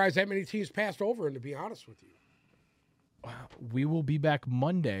was surprised that many teams passed over him, to be honest with you. We will be back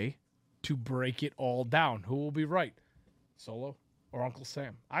Monday to break it all down. Who will be right? Solo or Uncle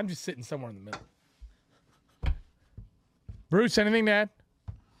Sam? I'm just sitting somewhere in the middle. Bruce, anything to add?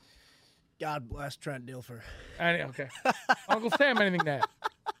 God bless Trent Dilfer. Okay. Uncle Sam, anything to add?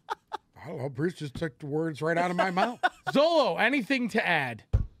 I don't know. Bruce just took the words right out of my mouth. Zolo, anything to add?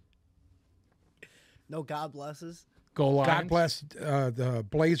 No, God blesses. Go Lions. God bless the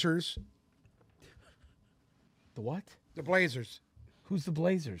Blazers. The what? The Blazers. Who's the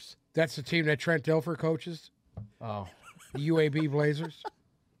Blazers? That's the team that Trent Dilfer coaches. Oh, The UAB Blazers.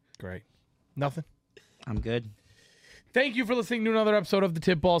 great. Nothing. I'm good. Thank you for listening to another episode of the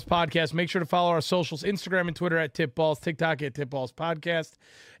Tip Balls Podcast. Make sure to follow our socials, Instagram and Twitter at Tip Balls, TikTok at Tip Balls Podcast.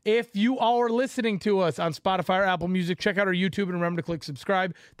 If you are listening to us on Spotify or Apple Music, check out our YouTube and remember to click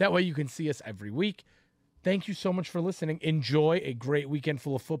subscribe. That way you can see us every week. Thank you so much for listening. Enjoy a great weekend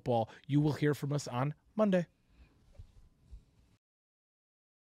full of football. You will hear from us on Monday.